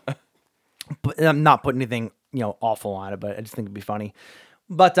 Yeah. But I'm not putting anything awful on it, but I just think it'd be funny.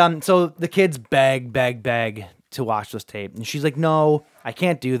 But so the kids beg to watch this tape, and she's like, "No, I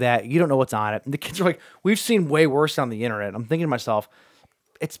can't do that. You don't know what's on it." And the kids are like, "We've seen way worse on the internet." I'm thinking to myself,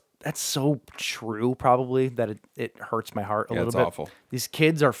 that's so true, probably, that it hurts my heart a little bit. It's awful. These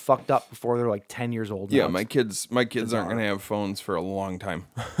kids are fucked up before they're like 10 years old. Yeah, now. my kids aren't gonna have phones for a long time.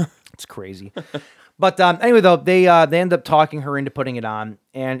 It's crazy. But anyway, though, they end up talking her into putting it on,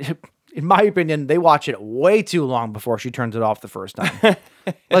 and in my opinion, they watch it way too long before she turns it off the first time.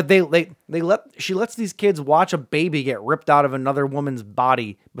 Like she lets these kids watch a baby get ripped out of another woman's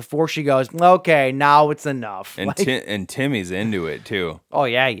body before she goes, "Okay, now it's enough." And and Timmy's into it too. Oh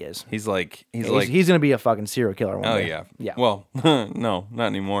yeah, he is. He's like he's gonna be a fucking serial killer one day. Yeah. Yeah. Well, no, not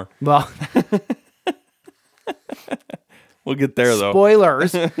anymore. Well, we'll get there though.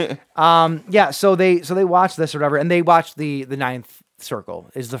 Spoilers. Yeah. So they watch this or whatever, and they watch the Ninth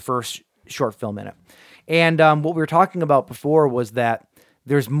Circle is the first short film in it. And what we were talking about before was that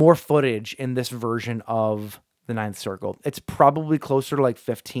there's more footage in this version of the Ninth Circle. It's probably closer to like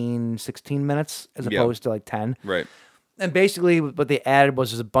 15, 16 minutes as opposed to like 10. Right. And basically what they added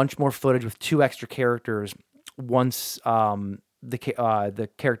was a bunch more footage with two extra characters once the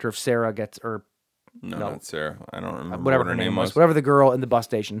character of Sarah gets, or no, not Sarah. I don't remember whatever what her name was. Whatever the girl in the bus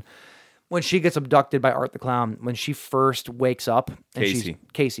station. When she gets abducted by Art the Clown, when she first wakes up, and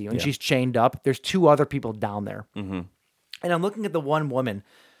Casey, when she's chained up, there's two other people down there. Mm-hmm. And I'm looking at the one woman,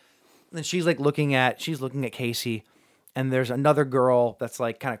 and she's looking at Casey, and there's another girl that's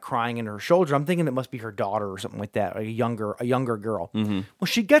like kind of crying in her shoulder. I'm thinking it must be her daughter or something like that, like a younger girl. Mm-hmm. Well,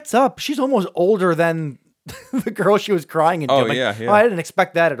 she gets up, she's almost older than the girl she was crying into. Oh, like, yeah. I didn't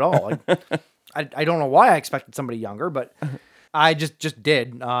expect that at all. I don't know why I expected somebody younger, but I just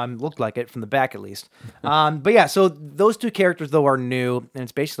did. Looked like it from the back, at least. But yeah, so those two characters though are new, and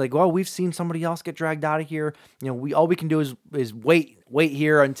it's basically like, well, we've seen somebody else get dragged out of here. All we can do is wait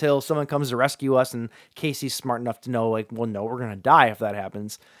here until someone comes to rescue us. And Casey's smart enough to know, like, well, no, we're gonna die if that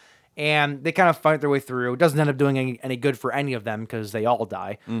happens. And they kind of fight their way through. It doesn't end up doing any good for any of them because they all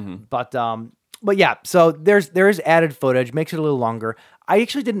die. Mm-hmm. But yeah, so there is added footage, makes it a little longer. I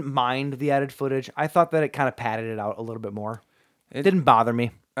actually didn't mind the added footage. I thought that it kind of padded it out a little bit more. It didn't bother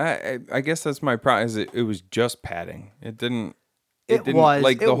me. I guess that's my problem. Is it was just padding. It didn't was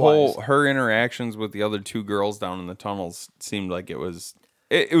like the whole her interactions with the other two girls down in the tunnels seemed like it was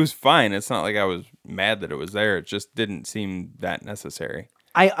fine. It's not like I was mad that it was there. It just didn't seem that necessary.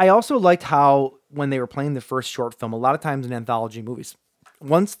 I also liked how when they were playing the first short film, a lot of times in anthology movies,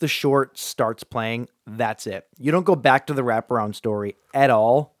 once the short starts playing, that's it. You don't go back to the wraparound story at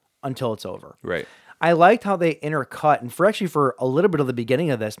all until it's over. Right. I liked how they intercut, and for a little bit of the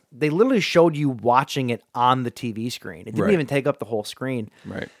beginning of this, they literally showed you watching it on the TV screen. It didn't even take up the whole screen.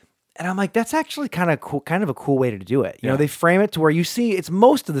 Right. And I'm like, that's actually kind of a cool way to do it. They frame it to where you see it's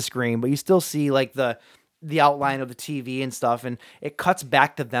most of the screen, but you still see like the outline of the TV and stuff, and it cuts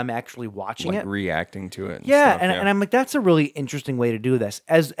back to them actually watching it, reacting to it. And I'm like, that's a really interesting way to do this.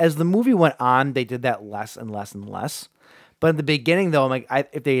 As the movie went on, they did that less and less and less. But in the beginning, though, I'm like,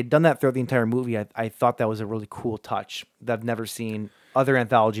 if they had done that throughout the entire movie, I thought that was a really cool touch that I've never seen other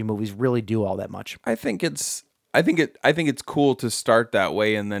anthology movies really do all that much. I think it's cool to start that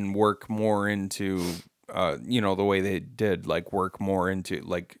way and then work more into the way they did, like, work more into,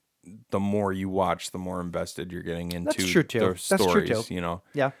 like, the more you watch, the more invested you're getting into That's true too. the That's stories, true too. you know?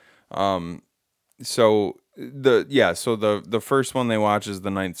 Yeah. So the first one they watch is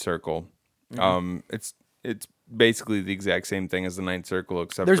The Ninth Circle. It's basically the exact same thing as The Ninth Circle,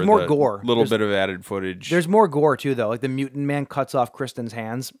 except There's for more the gore. little bit of added footage. There's more gore too, though. Like the mutant man cuts off Kristen's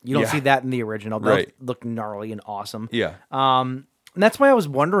hands. You don't see that in the original. Those Right. look gnarly and awesome. Yeah. And that's why I was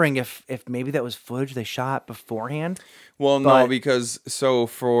wondering if maybe that was footage they shot beforehand. Well, no, because so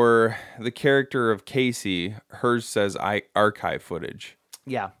for the character of Casey, hers says archive footage.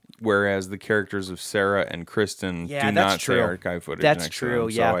 Yeah. Whereas the characters of Sarah and Kristen do that's not true. say archive footage. That's next to true, them.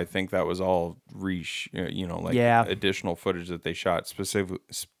 yeah. So I think that was all additional footage that they shot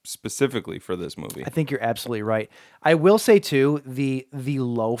specifically for this movie. I think you're absolutely right. I will say too, the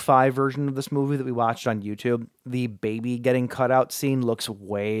lo-fi version of this movie that we watched on YouTube, the baby getting cut out scene looks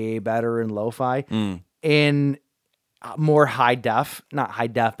way better in lo-fi, in more high def, not high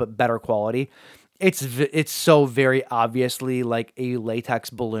def, but better quality. It's so very obviously like a latex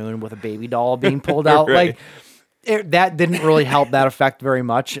balloon with a baby doll being pulled out. Right. Like that didn't really help that effect very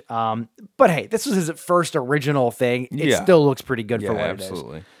much. But hey, this was his first original thing. It still looks pretty good for what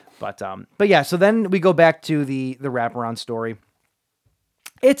absolutely. it is. But yeah, so then we go back to the wraparound story.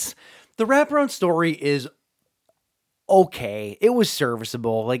 The wraparound story is okay. It was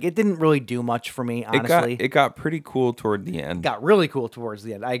serviceable. Like it didn't really do much for me, honestly. It got pretty cool toward the end. Got really cool towards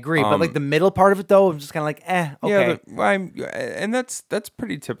the end. I agree, but like the middle part of it though, I'm just kind of like, okay. Yeah, and that's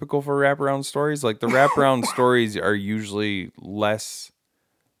pretty typical for wraparound stories. Like the wraparound stories are usually less,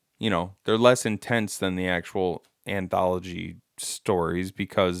 they're less intense than the actual anthology stories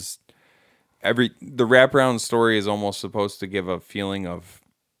because the wraparound story is almost supposed to give a feeling of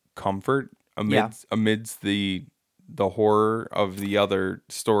comfort amidst the horror of the other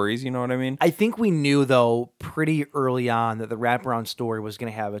stories, you know what I mean? I think we knew, though, pretty early on that the wraparound story was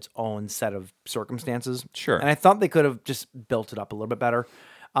going to have its own set of circumstances. Sure. And I thought they could have just built it up a little bit better.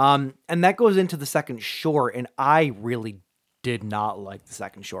 And that goes into the second short, and I really did not like the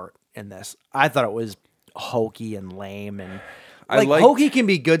second short in this. I thought it was hokey and lame, and hokey can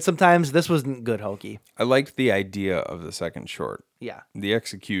be good sometimes. This wasn't good hokey. I liked the idea of the second short. Yeah. The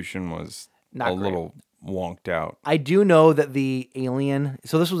execution was not great. Little wonked out. I do know that the alien,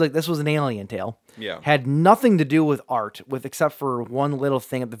 so this was an alien tale. Yeah. Had nothing to do with art, except for one little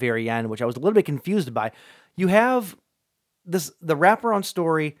thing at the very end, which I was a little bit confused by. You have the wraparound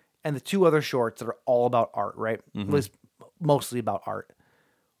story and the two other shorts that are all about art, right? Mm-hmm. At least mostly about art.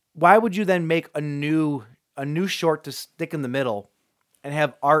 Why would you then make a new short to stick in the middle and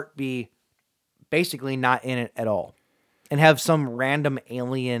have art be basically not in it at all, and have some random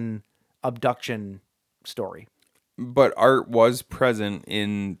alien abduction story? But art was present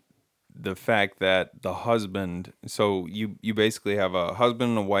in the fact that the husband, so you basically have a husband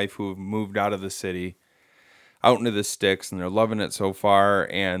and a wife who have moved out of the city out into the sticks, and they're loving it so far,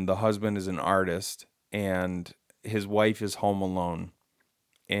 and the husband is an artist and his wife is home alone,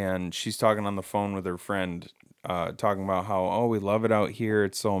 and she's talking on the phone with her friend, talking about how, we love it out here,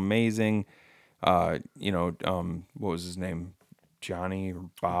 it's so amazing. What was his name? Johnny or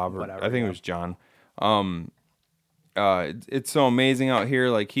Bob, or whatever, I think it was John. It's so amazing out here.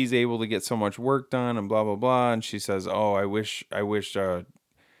 Like he's able to get so much work done and blah, blah, blah. And she says, I wish,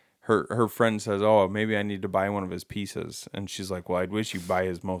 her friend says, maybe I need to buy one of his pieces. And she's like, well, I'd wish you buy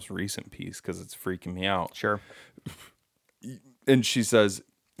his most recent piece, 'cause it's freaking me out. Sure. And she says,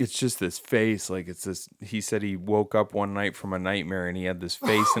 it's just this face. Like it's this, he said he woke up one night from a nightmare and he had this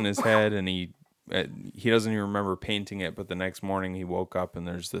face in his head, and he doesn't even remember painting it, but the next morning he woke up and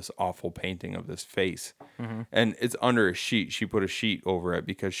there's this awful painting of this face. Mm-hmm. And it's under a sheet. She put a sheet over it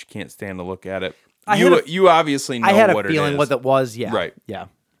because she can't stand to look at it. You obviously know what it is. I had a feeling what that was. Yeah. Right. Yeah.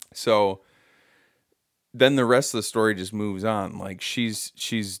 So then the rest of the story just moves on. Like she's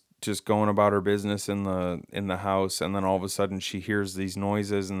just going about her business in the house, and then all of a sudden she hears these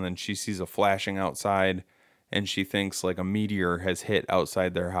noises, and then she sees a flashing outside, and she thinks like a meteor has hit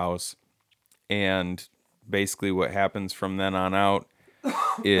outside their house. And basically what happens from then on out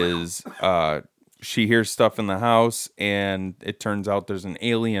is she hears stuff in the house, and it turns out there's an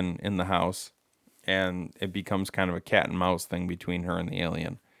alien in the house, and it becomes kind of a cat and mouse thing between her and the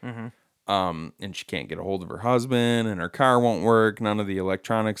alien. Mm-hmm. And she can't get a hold of her husband, and her car won't work. None of the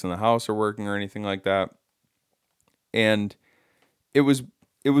electronics in the house are working or anything like that. And it was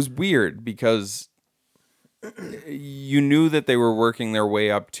weird because you knew that they were working their way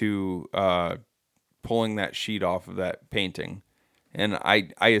up to pulling that sheet off of that painting, And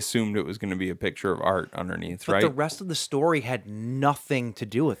I assumed it was going to be a picture of Art underneath, But right? the rest of the story had nothing to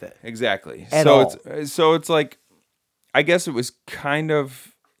do with it. Exactly. At so all. it's like, I guess it was kind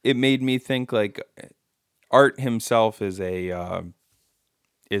of, it made me think like Art himself is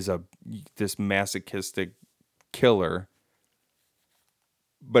this masochistic killer,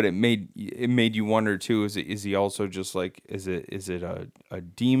 but it made you wonder too, is he also just like, is it a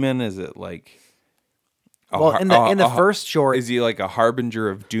demon? Is it like In the first short, is he like a harbinger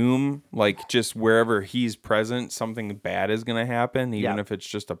of doom? Like, just wherever he's present, something bad is going to happen, even if it's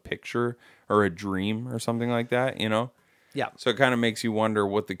just a picture or a dream or something like that, you know? Yeah. So it kind of makes you wonder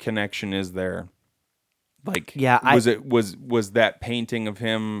what the connection is there. Like, was that painting of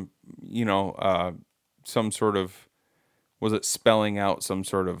him, you know, some sort of, was it spelling out some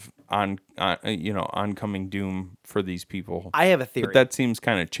sort of oncoming doom for these people? I have a theory. But that seems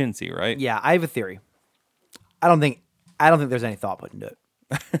kind of chintzy, right? Yeah, I have a theory. I don't think there's any thought put into it.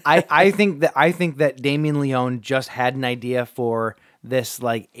 I think that Damien Leone just had an idea for this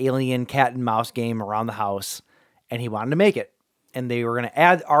like alien cat and mouse game around the house, and he wanted to make it. And they were going to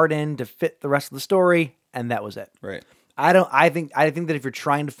add Art in to fit the rest of the story, and that was it. Right. I think that if you're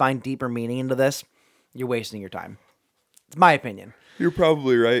trying to find deeper meaning into this, you're wasting your time. It's my opinion. You're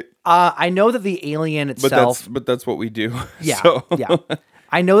probably right. I know that the alien itself, but that's what we do. Yeah, So. yeah.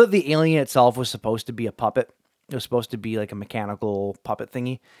 I know that the alien itself was supposed to be a puppet. It was supposed to be like a mechanical puppet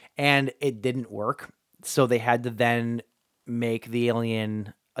thingy, and it didn't work. So they had to then make the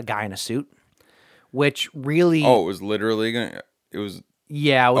alien a guy in a suit, which really... Oh, it was literally gonna... It was...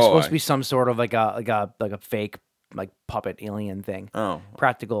 Yeah, it was supposed to be some sort of like a fake like puppet alien thing. Oh.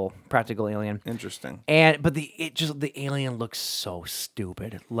 Practical alien. Interesting. But the alien looks so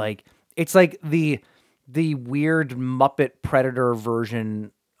stupid. Like, it's like the weird Muppet Predator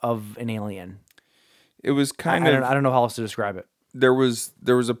version of an alien. It was kind of... I don't know how else to describe it. There was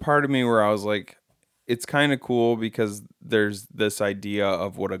a part of me where I was like, it's kind of cool because there's this idea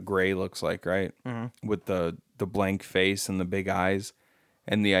of what a gray looks like, right? Mm-hmm. With the blank face and the big eyes,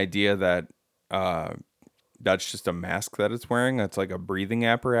 and the idea that that's just a mask that it's wearing. That's like a breathing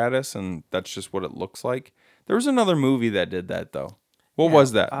apparatus, and that's just what it looks like. There was another movie that did that, though. What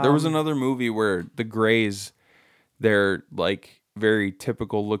was that? There was another movie where the grays, their like very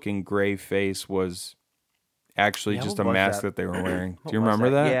typical looking gray face was actually just a mask that they were wearing. Do you remember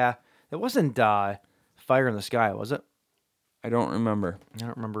that? Yeah. It wasn't Fire in the Sky, was it? I don't remember. I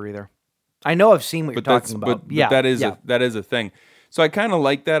don't remember either. I know I've seen what you're talking about. But that is a thing. So I kind of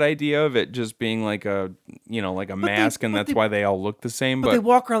like that idea of it just being like a mask, and that's why they all look the same. But they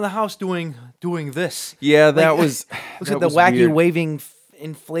walk around the house doing this. Yeah, that was... Looks like the wacky weird. waving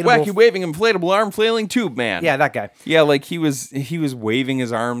inflatable arm flailing tube man. Yeah, that guy. Yeah, like he was waving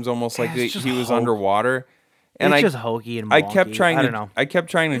his arms almost like he was underwater. And it's just hokey and wonky. I kept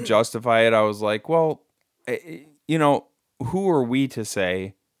trying to justify it. I was like, well, you know, who are we to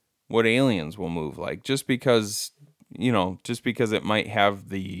say what aliens will move like? Just because it might have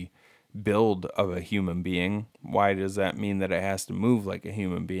the build of a human being, why does that mean that it has to move like a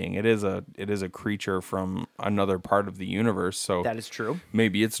human being? It is a creature from another part of the universe, so that is true.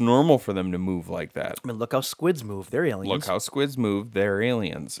 Maybe it's normal for them to move like that. I mean, look how squids move. They're aliens. Look how squids move. They're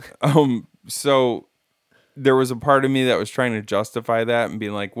aliens. So there was a part of me that was trying to justify that and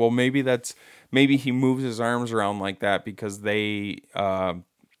being like, well, maybe he moves his arms around like that because they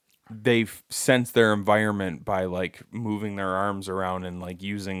sense their environment by like moving their arms around and like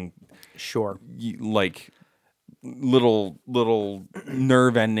using like little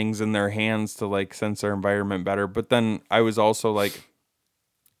nerve endings in their hands to like sense their environment better. But then I was also like,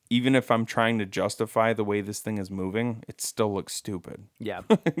 even if I'm trying to justify the way this thing is moving, it still looks stupid. Yeah.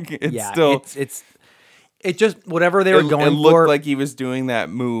 It's just whatever they were going for. It looked like he was doing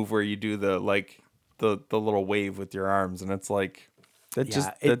that move where you do the little wave with your arms, and it's like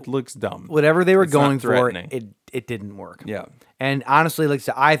that looks dumb. Whatever they were going for, it didn't work. Yeah. And honestly, like I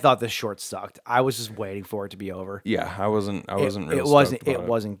said, I thought the short sucked. I was just waiting for it to be over. Yeah, I wasn't real It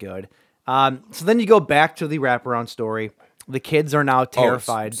wasn't good. So then you go back to the wraparound story. The kids are now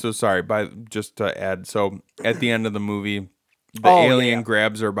terrified. So sorry, just to add, so at the end of the movie, the alien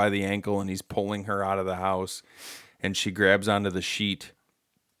grabs her by the ankle and he's pulling her out of the house, and she grabs onto the sheet,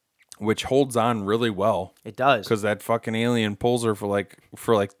 which holds on really well. It does. Because that fucking alien pulls her for like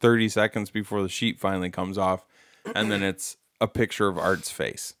 30 seconds before the sheet finally comes off, and then it's a picture of Art's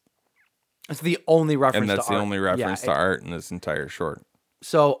face. It's the only reference to Art. And that's the only reference to Art in this entire short.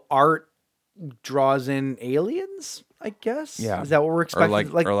 So Art draws in aliens, I guess? Yeah. Is that what we're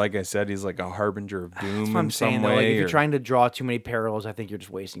expecting? Or like I said, he's like a harbinger of doom. That's what I'm saying. Like, if you're trying to draw too many parallels, I think you're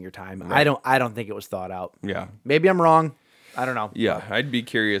just wasting your time. Right. I don't think it was thought out. Yeah. Maybe I'm wrong. I don't know. Yeah, I'd be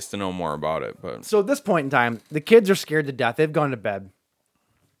curious to know more about it. But So at this point in time, the kids are scared to death. They've gone to bed.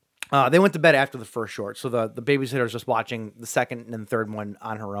 They went to bed after the first short, so the babysitter is just watching the second and third one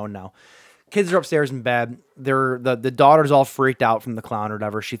on her own now. Kids are upstairs in bed. The daughter's all freaked out from the clown or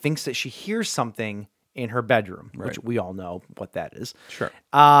whatever. She thinks that she hears something in her bedroom, which we all know what that is. Sure.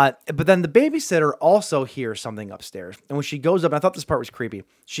 But then the babysitter also hears something upstairs. And when she goes up, and I thought this part was creepy,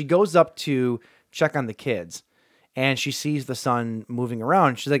 she goes up to check on the kids, and she sees the son moving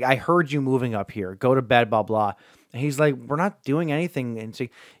around. She's like, I heard you moving up here. Go to bed, blah, blah. And he's like, we're not doing anything. And so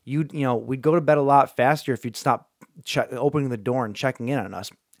we'd go to bed a lot faster if you'd stop opening the door and checking in on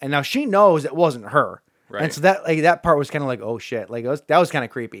us. And now she knows it wasn't her. Right. And so that part was kind of like, oh shit. Like that was kind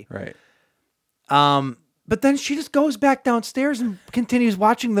of creepy. Right. But then she just goes back downstairs and continues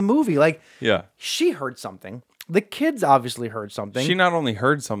watching the movie. Like, Yeah. she heard something. The kids obviously heard something. She not only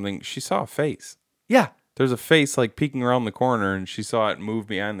heard something, she saw a face. Yeah. There's a face like peeking around the corner, and she saw it move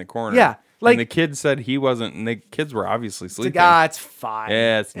behind the corner. Yeah, like- and the kid said he wasn't, and the kids were obviously sleeping. It's fine.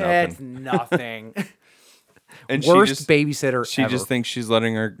 Yeah, it's nothing. It's nothing. And Worst babysitter She ever. just thinks she's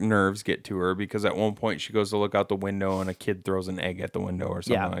letting her nerves get to her because at one point she goes to look out the window and a kid throws an egg at the window or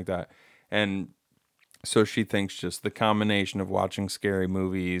something like that. And so she thinks just the combination of watching scary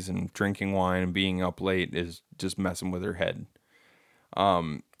movies and drinking wine and being up late is just messing with her head.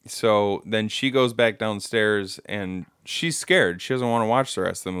 So then she goes back downstairs and she's scared. She doesn't want to watch the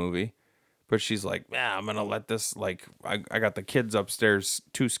rest of the movie. But she's like, yeah, I'm going to let this, like, I got the kids upstairs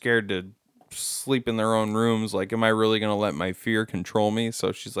too scared to sleep in their own rooms. Like, am I really going to let my fear control me?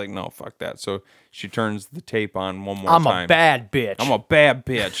 So she's like, no, fuck that. So she turns the tape on one more time. I'm a bad bitch. I'm a bad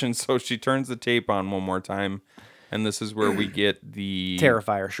bitch. And so she turns the tape on one more time. And this is where we get the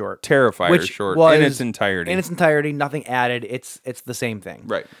Terrifier short. Terrifier short in its entirety. In its entirety, nothing added. It's the same thing.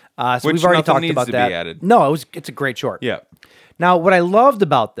 Right. So Which we've already nothing talked needs about to that. be added. No, it's a great short. Yeah. Now, what I loved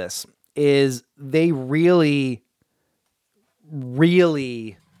about this is they really,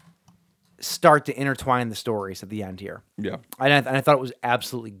 really start to intertwine the stories at the end here. Yeah. And I thought it was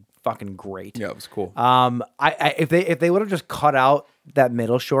absolutely fucking great. Yeah, it was cool. If they would have just cut out that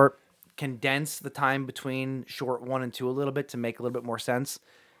middle short, condense the time between short 1 and 2 a little bit to make a little bit more sense,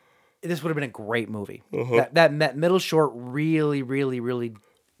 this would have been a great movie. That middle short really, really, really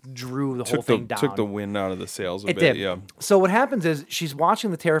drew the whole thing down. Took the wind out of the sails a bit. Did. Yeah. So what happens is she's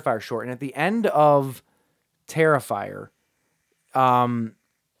watching the Terrifier short, and at the end of Terrifier, oh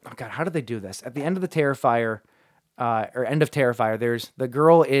God, how did they do this? At the end of the Terrifier, or end of Terrifier, there's the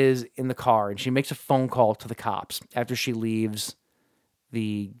girl is in the car, and she makes a phone call to the cops after she leaves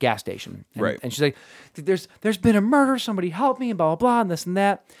the gas station. Right. And she's like, there's been a murder, somebody help me, and blah, blah, blah, and this and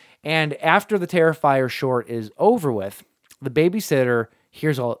that. And after the Terrifier short is over with, the babysitter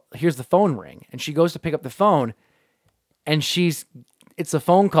hears the phone ring, and she goes to pick up the phone, and it's a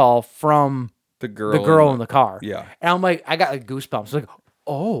phone call from the girl in the car. Yeah. And I'm like, I got like goosebumps. Like,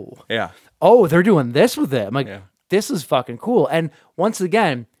 oh. Yeah. Oh, they're doing this with it. I'm like, Yeah. This is fucking cool. And once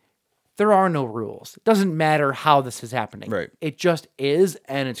again, there are no rules. It doesn't matter how this is happening. Right. It just is,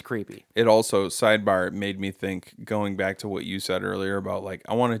 and it's creepy. It also, sidebar, it made me think, going back to what you said earlier about, like,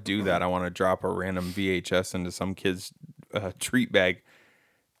 I want to do that. I want to drop a random VHS into some kid's treat bag.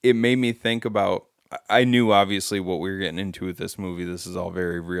 It made me think about, I knew obviously what we were getting into with this movie. This is all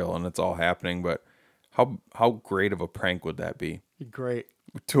very real and it's all happening, but how great of a prank would that be? Great.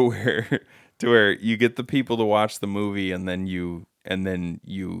 To where you get the people to watch the movie and then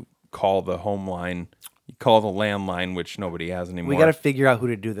you call the home line, you call the landline, which nobody has anymore. We got to figure out who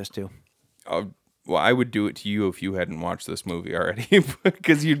to do this to. Well, I would do it to you if you hadn't watched this movie already,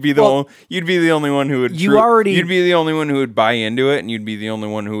 because you'd be the only one who would. You'd be the only one who would buy into it, and you'd be the only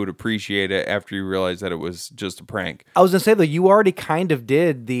one who would appreciate it after you realized that it was just a prank. I was gonna say though, you already kind of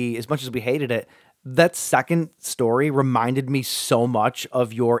did as much as we hated it. That second story reminded me so much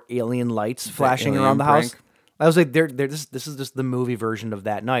of your alien lights flashing around the house. Prank? I was like, this is just the movie version of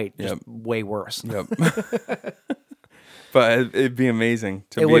that night, just way worse. Yep. But it'd be amazing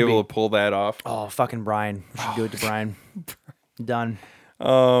to be able to pull that off. Oh, fucking Brian. We should do it to Brian. Done.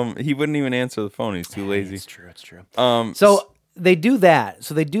 He wouldn't even answer the phone. He's too lazy. It's true. So they do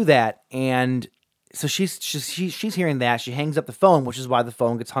that. And so she's hearing that. She hangs up the phone, which is why the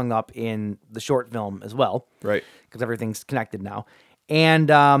phone gets hung up in the short film as well. Right. Because everything's connected now. And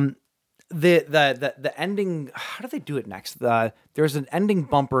the ending, how do they do it next? There's an ending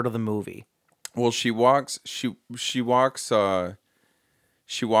bumper to the movie. Well, she walks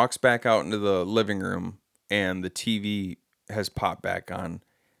back out into the living room, and the TV has popped back on,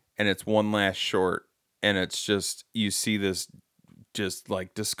 and it's one last short, and it's just, you see this just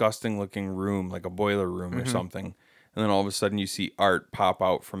like disgusting looking room, like a boiler room or something. And then all of a sudden you see Art pop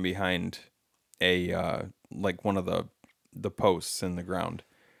out from behind a like one of the posts in the ground.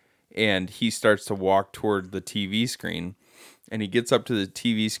 And he starts to walk toward the TV screen. And he gets up to the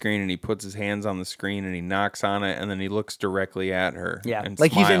TV screen and he puts his hands on the screen and he knocks on it and then he looks directly at her. Yeah, and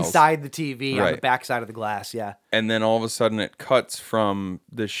like smiles. he's inside the TV on Right. the backside of the glass, yeah. And then all of a sudden it cuts from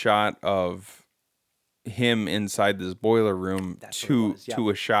the shot of him inside this boiler room to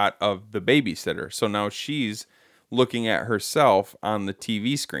a shot of the babysitter. So now she's looking at herself on the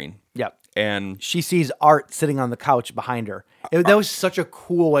TV screen. Yep. And she sees Art sitting on the couch behind her. That was such a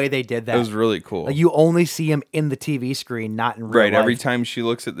cool way they did that. It was really cool. Like you only see him in the TV screen, not in real Right. life. Every time she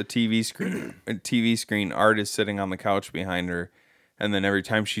looks at the TV screen, Art is sitting on the couch behind her. And then every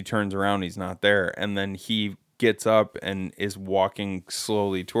time she turns around, he's not there. And then he gets up and is walking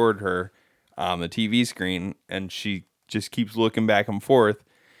slowly toward her on the TV screen. And she just keeps looking back and forth.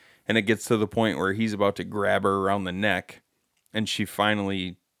 And it gets to the point where he's about to grab her around the neck. And she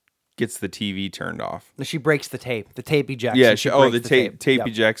finally gets the TV turned off. She breaks the tape. The tape ejects. Yeah, and the tape Yep.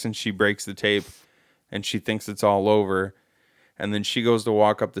 ejects and she breaks the tape and she thinks it's all over. And then she goes to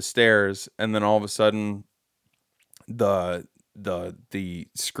walk up the stairs and then all of a sudden the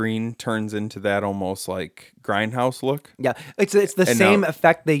screen turns into that almost like Grindhouse look. Yeah, it's the And same now-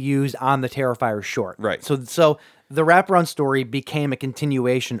 effect they used on the Terrifier short. Right. So the wraparound story became a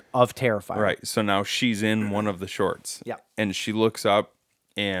continuation of Terrifier. Right. So now she's in one of the shorts. Yeah. And she looks up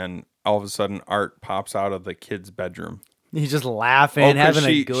and all of a sudden Art pops out of the kid's bedroom. He's just laughing, 'cause having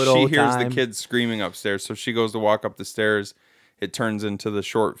a good old She hears time. the kids screaming upstairs, so she goes to walk up the stairs. It turns into the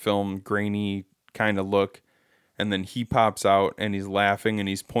short film, grainy kind of look, and then he pops out and he's laughing and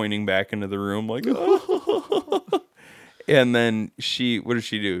he's pointing back into the room like, oh. And then what does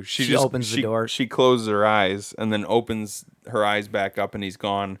she do? She just opens the door. She closes her eyes and then opens her eyes back up and he's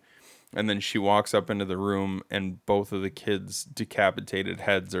gone. And then she walks up into the room and both of the kids' decapitated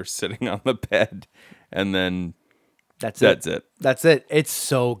heads are sitting on the bed. And then That's it. That's it. It's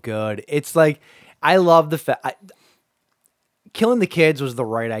so good. It's like, I love the fact. Killing the kids was the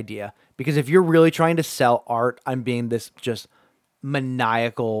right idea. Because if you're really trying to sell Art on being this just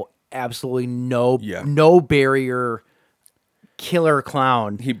maniacal, absolutely no barrier killer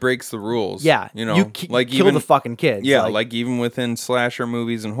clown. He breaks the rules. Yeah. You know, kill the fucking kids. Yeah, like even within slasher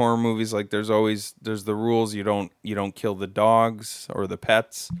movies and horror movies, like there's the rules. You don't kill the dogs or the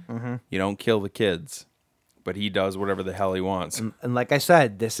pets. Mm-hmm. You don't kill the kids. But he does whatever the hell he wants. And like I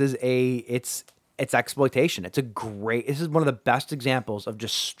said, this is it's exploitation. This is one of the best examples of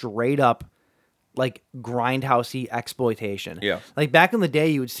just straight up like grindhousey exploitation. Yeah. Like back in the day,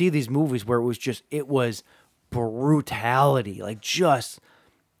 you would see these movies where it was brutality, like just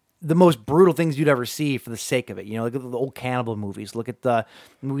the most brutal things you'd ever see for the sake of it. You know, look at the old cannibal movies. Look at the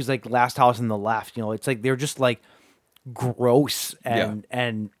movies like Last House on the Left. You know, it's like they're just like gross and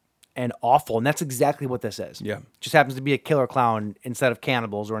awful, and that's exactly what this is. Yeah, just happens to be a killer clown instead of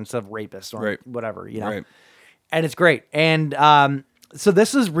cannibals or instead of rapists or whatever. You know, right. And it's great. And so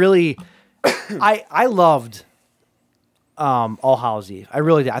this is really, I loved All Hallows Eve. I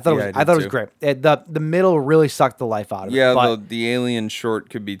really did. I thought it was great. The middle really sucked the life out of it. Yeah, but the alien short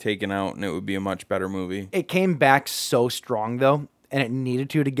could be taken out and it would be a much better movie. It came back so strong though, and it needed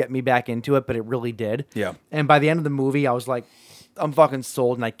to get me back into it, but it really did. Yeah. And by the end of the movie, I was like, I'm fucking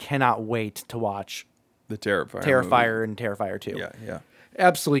sold, and I cannot wait to watch the Terrifier movie. And Terrifier 2. Yeah.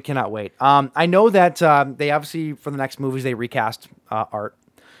 Absolutely cannot wait. I know that they obviously, for the next movies, they recast Art.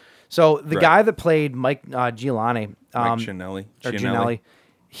 So the guy that played Mike Gianelli, Gianelli,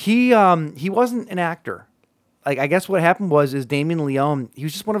 he wasn't an actor. Like, I guess what happened is Damien Leone, he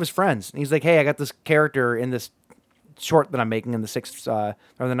was just one of his friends. And he's like, hey, I got this character in this short that I'm making in the 6th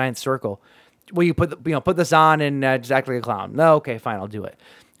or the 9th Circle. Will you put this on and just act like a clown? No, okay, fine, I'll do it.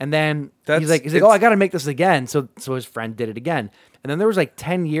 And then he's like, oh, I got to make this again. So his friend did it again. And then there was like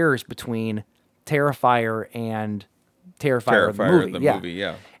 10 years between Terrifier and Terrifier the movie.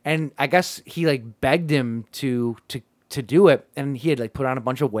 Yeah. And I guess he like begged him to do it, and he had like put on a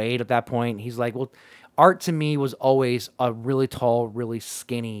bunch of weight at that point. He's like, well, Art to me was always a really tall, really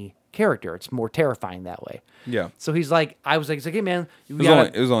skinny character. It's more terrifying that way. Yeah. So he's like, hey man, it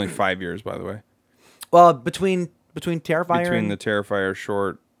was only 5 years, by the way. Well, between Terrifier the Terrifier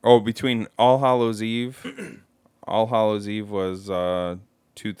short. Oh, between All Hallows Eve. All Hallows Eve was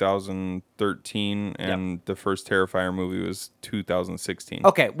 2013, and the first Terrifier movie was 2016.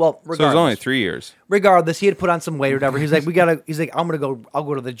 Okay, well, regardless. So it was only 3 years. Regardless, he had put on some weight or whatever. He's like, I'll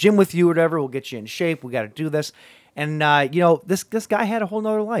go to the gym with you or whatever. We'll get you in shape. We got to do this. And this guy had a whole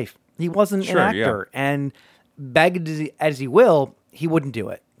nother life. He wasn't an actor, and begged as he will, he wouldn't do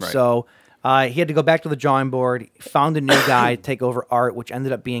it. Right. So He had to go back to the drawing board, found a new guy to take over art, which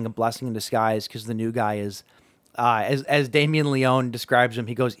ended up being a blessing in disguise because the new guy is, as Damien Leone describes him,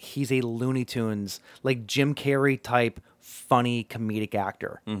 he goes, he's a Looney Tunes, like Jim Carrey type, funny comedic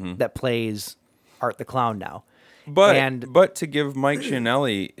actor that plays Art the Clown now. But to give Mike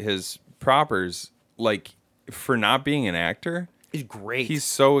Giannelli his propers, like for not being an actor, he's great. He's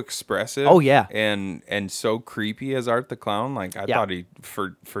so expressive. Oh yeah, and so creepy as Art the Clown. Like I thought he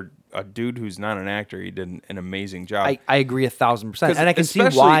for a dude who's not an actor, he did an amazing job. I agree 1,000%, and I can see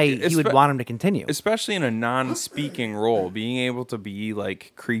why he would want him to continue, especially in a non-speaking role, being able to be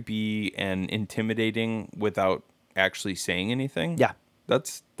like creepy and intimidating without actually saying anything. Yeah,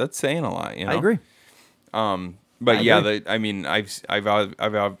 that's saying a lot. You know? I agree. But I've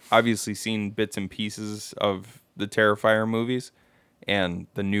obviously seen bits and pieces of the Terrifier movies, and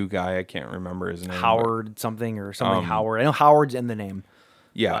the new guy, I can't remember his name. Howard something. Howard. I know Howard's in the name.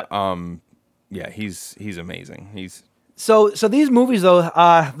 Yeah. He's amazing. So these movies though,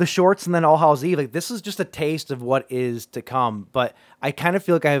 the shorts and then All Hallows Eve, like this is just a taste of what is to come. But I kind of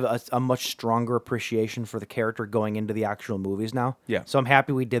feel like I have a much stronger appreciation for the character going into the actual movies now. Yeah. So I'm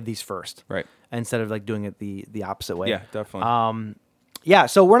happy we did these first. Right. Instead of like doing it the opposite way. Yeah, definitely. Yeah,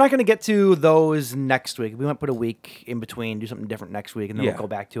 so we're not going to get to those next week. We might put a week in between, do something different next week, and then we'll go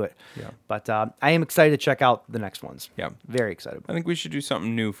back to it. Yeah. But I am excited to check out the next ones. Yeah. Very excited. I think we should do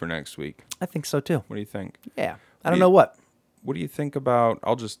something new for next week. I think so too. What do you think? Yeah. I don't know what. What do you think about,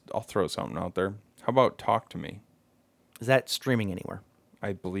 I'll throw something out there. How about Talk to Me? Is that streaming anywhere?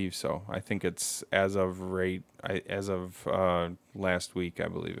 I believe so. I think it's as of last week, I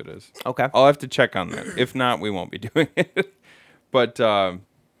believe it is. Okay. I'll have to check on that. If not, we won't be doing it. But so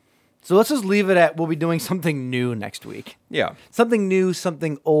let's just leave it at we'll be doing something new next week. Yeah. Something new,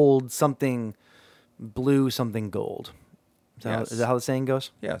 something old, something blue, something gold. Is that how the saying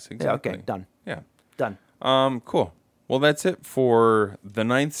goes? Yes, exactly. Yeah, okay, done. Yeah. Done. Cool. Well, that's it for the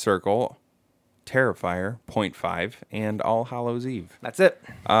Ninth Circle, Terrifier, 0.5, and All Hallows Eve. That's it.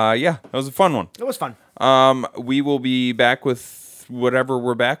 Yeah, that was a fun one. It was fun. We will be back with whatever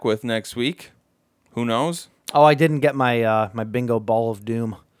we're back with next week. Who knows? Oh, I didn't get my my bingo ball of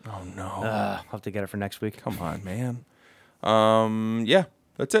doom. Oh no! I'll have to get it for next week. Come on, man. Yeah,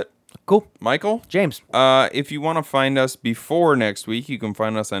 that's it. Cool. Michael? James. If you want to find us before next week, you can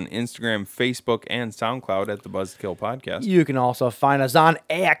find us on Instagram, Facebook, and SoundCloud at the Buzzkill Podcast. You can also find us on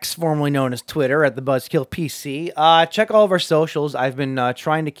X, formerly known as Twitter, at the Buzzkill PC. Check all of our socials. I've been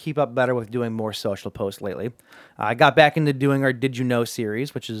trying to keep up better with doing more social posts lately. I got back into doing our Did You Know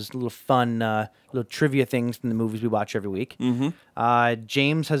series, which is a little fun, little trivia things from the movies we watch every week. Mm-hmm.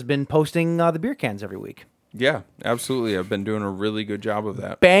 James has been posting the beer cans every week. Yeah, absolutely. I've been doing a really good job of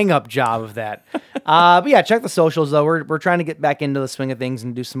that. Bang up job of that. But yeah, check the socials though. We're trying to get back into the swing of things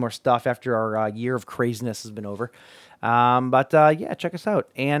and do some more stuff after our year of craziness has been over. But yeah, check us out.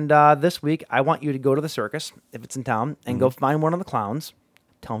 And this week, I want you to go to the circus if it's in town and go find one of the clowns.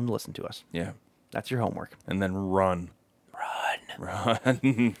 Tell them to listen to us. Yeah, that's your homework. And then run.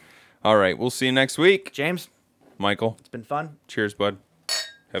 All right, we'll see you next week. James, Michael, it's been fun. Cheers, bud.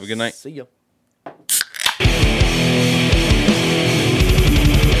 Have a good night. See you.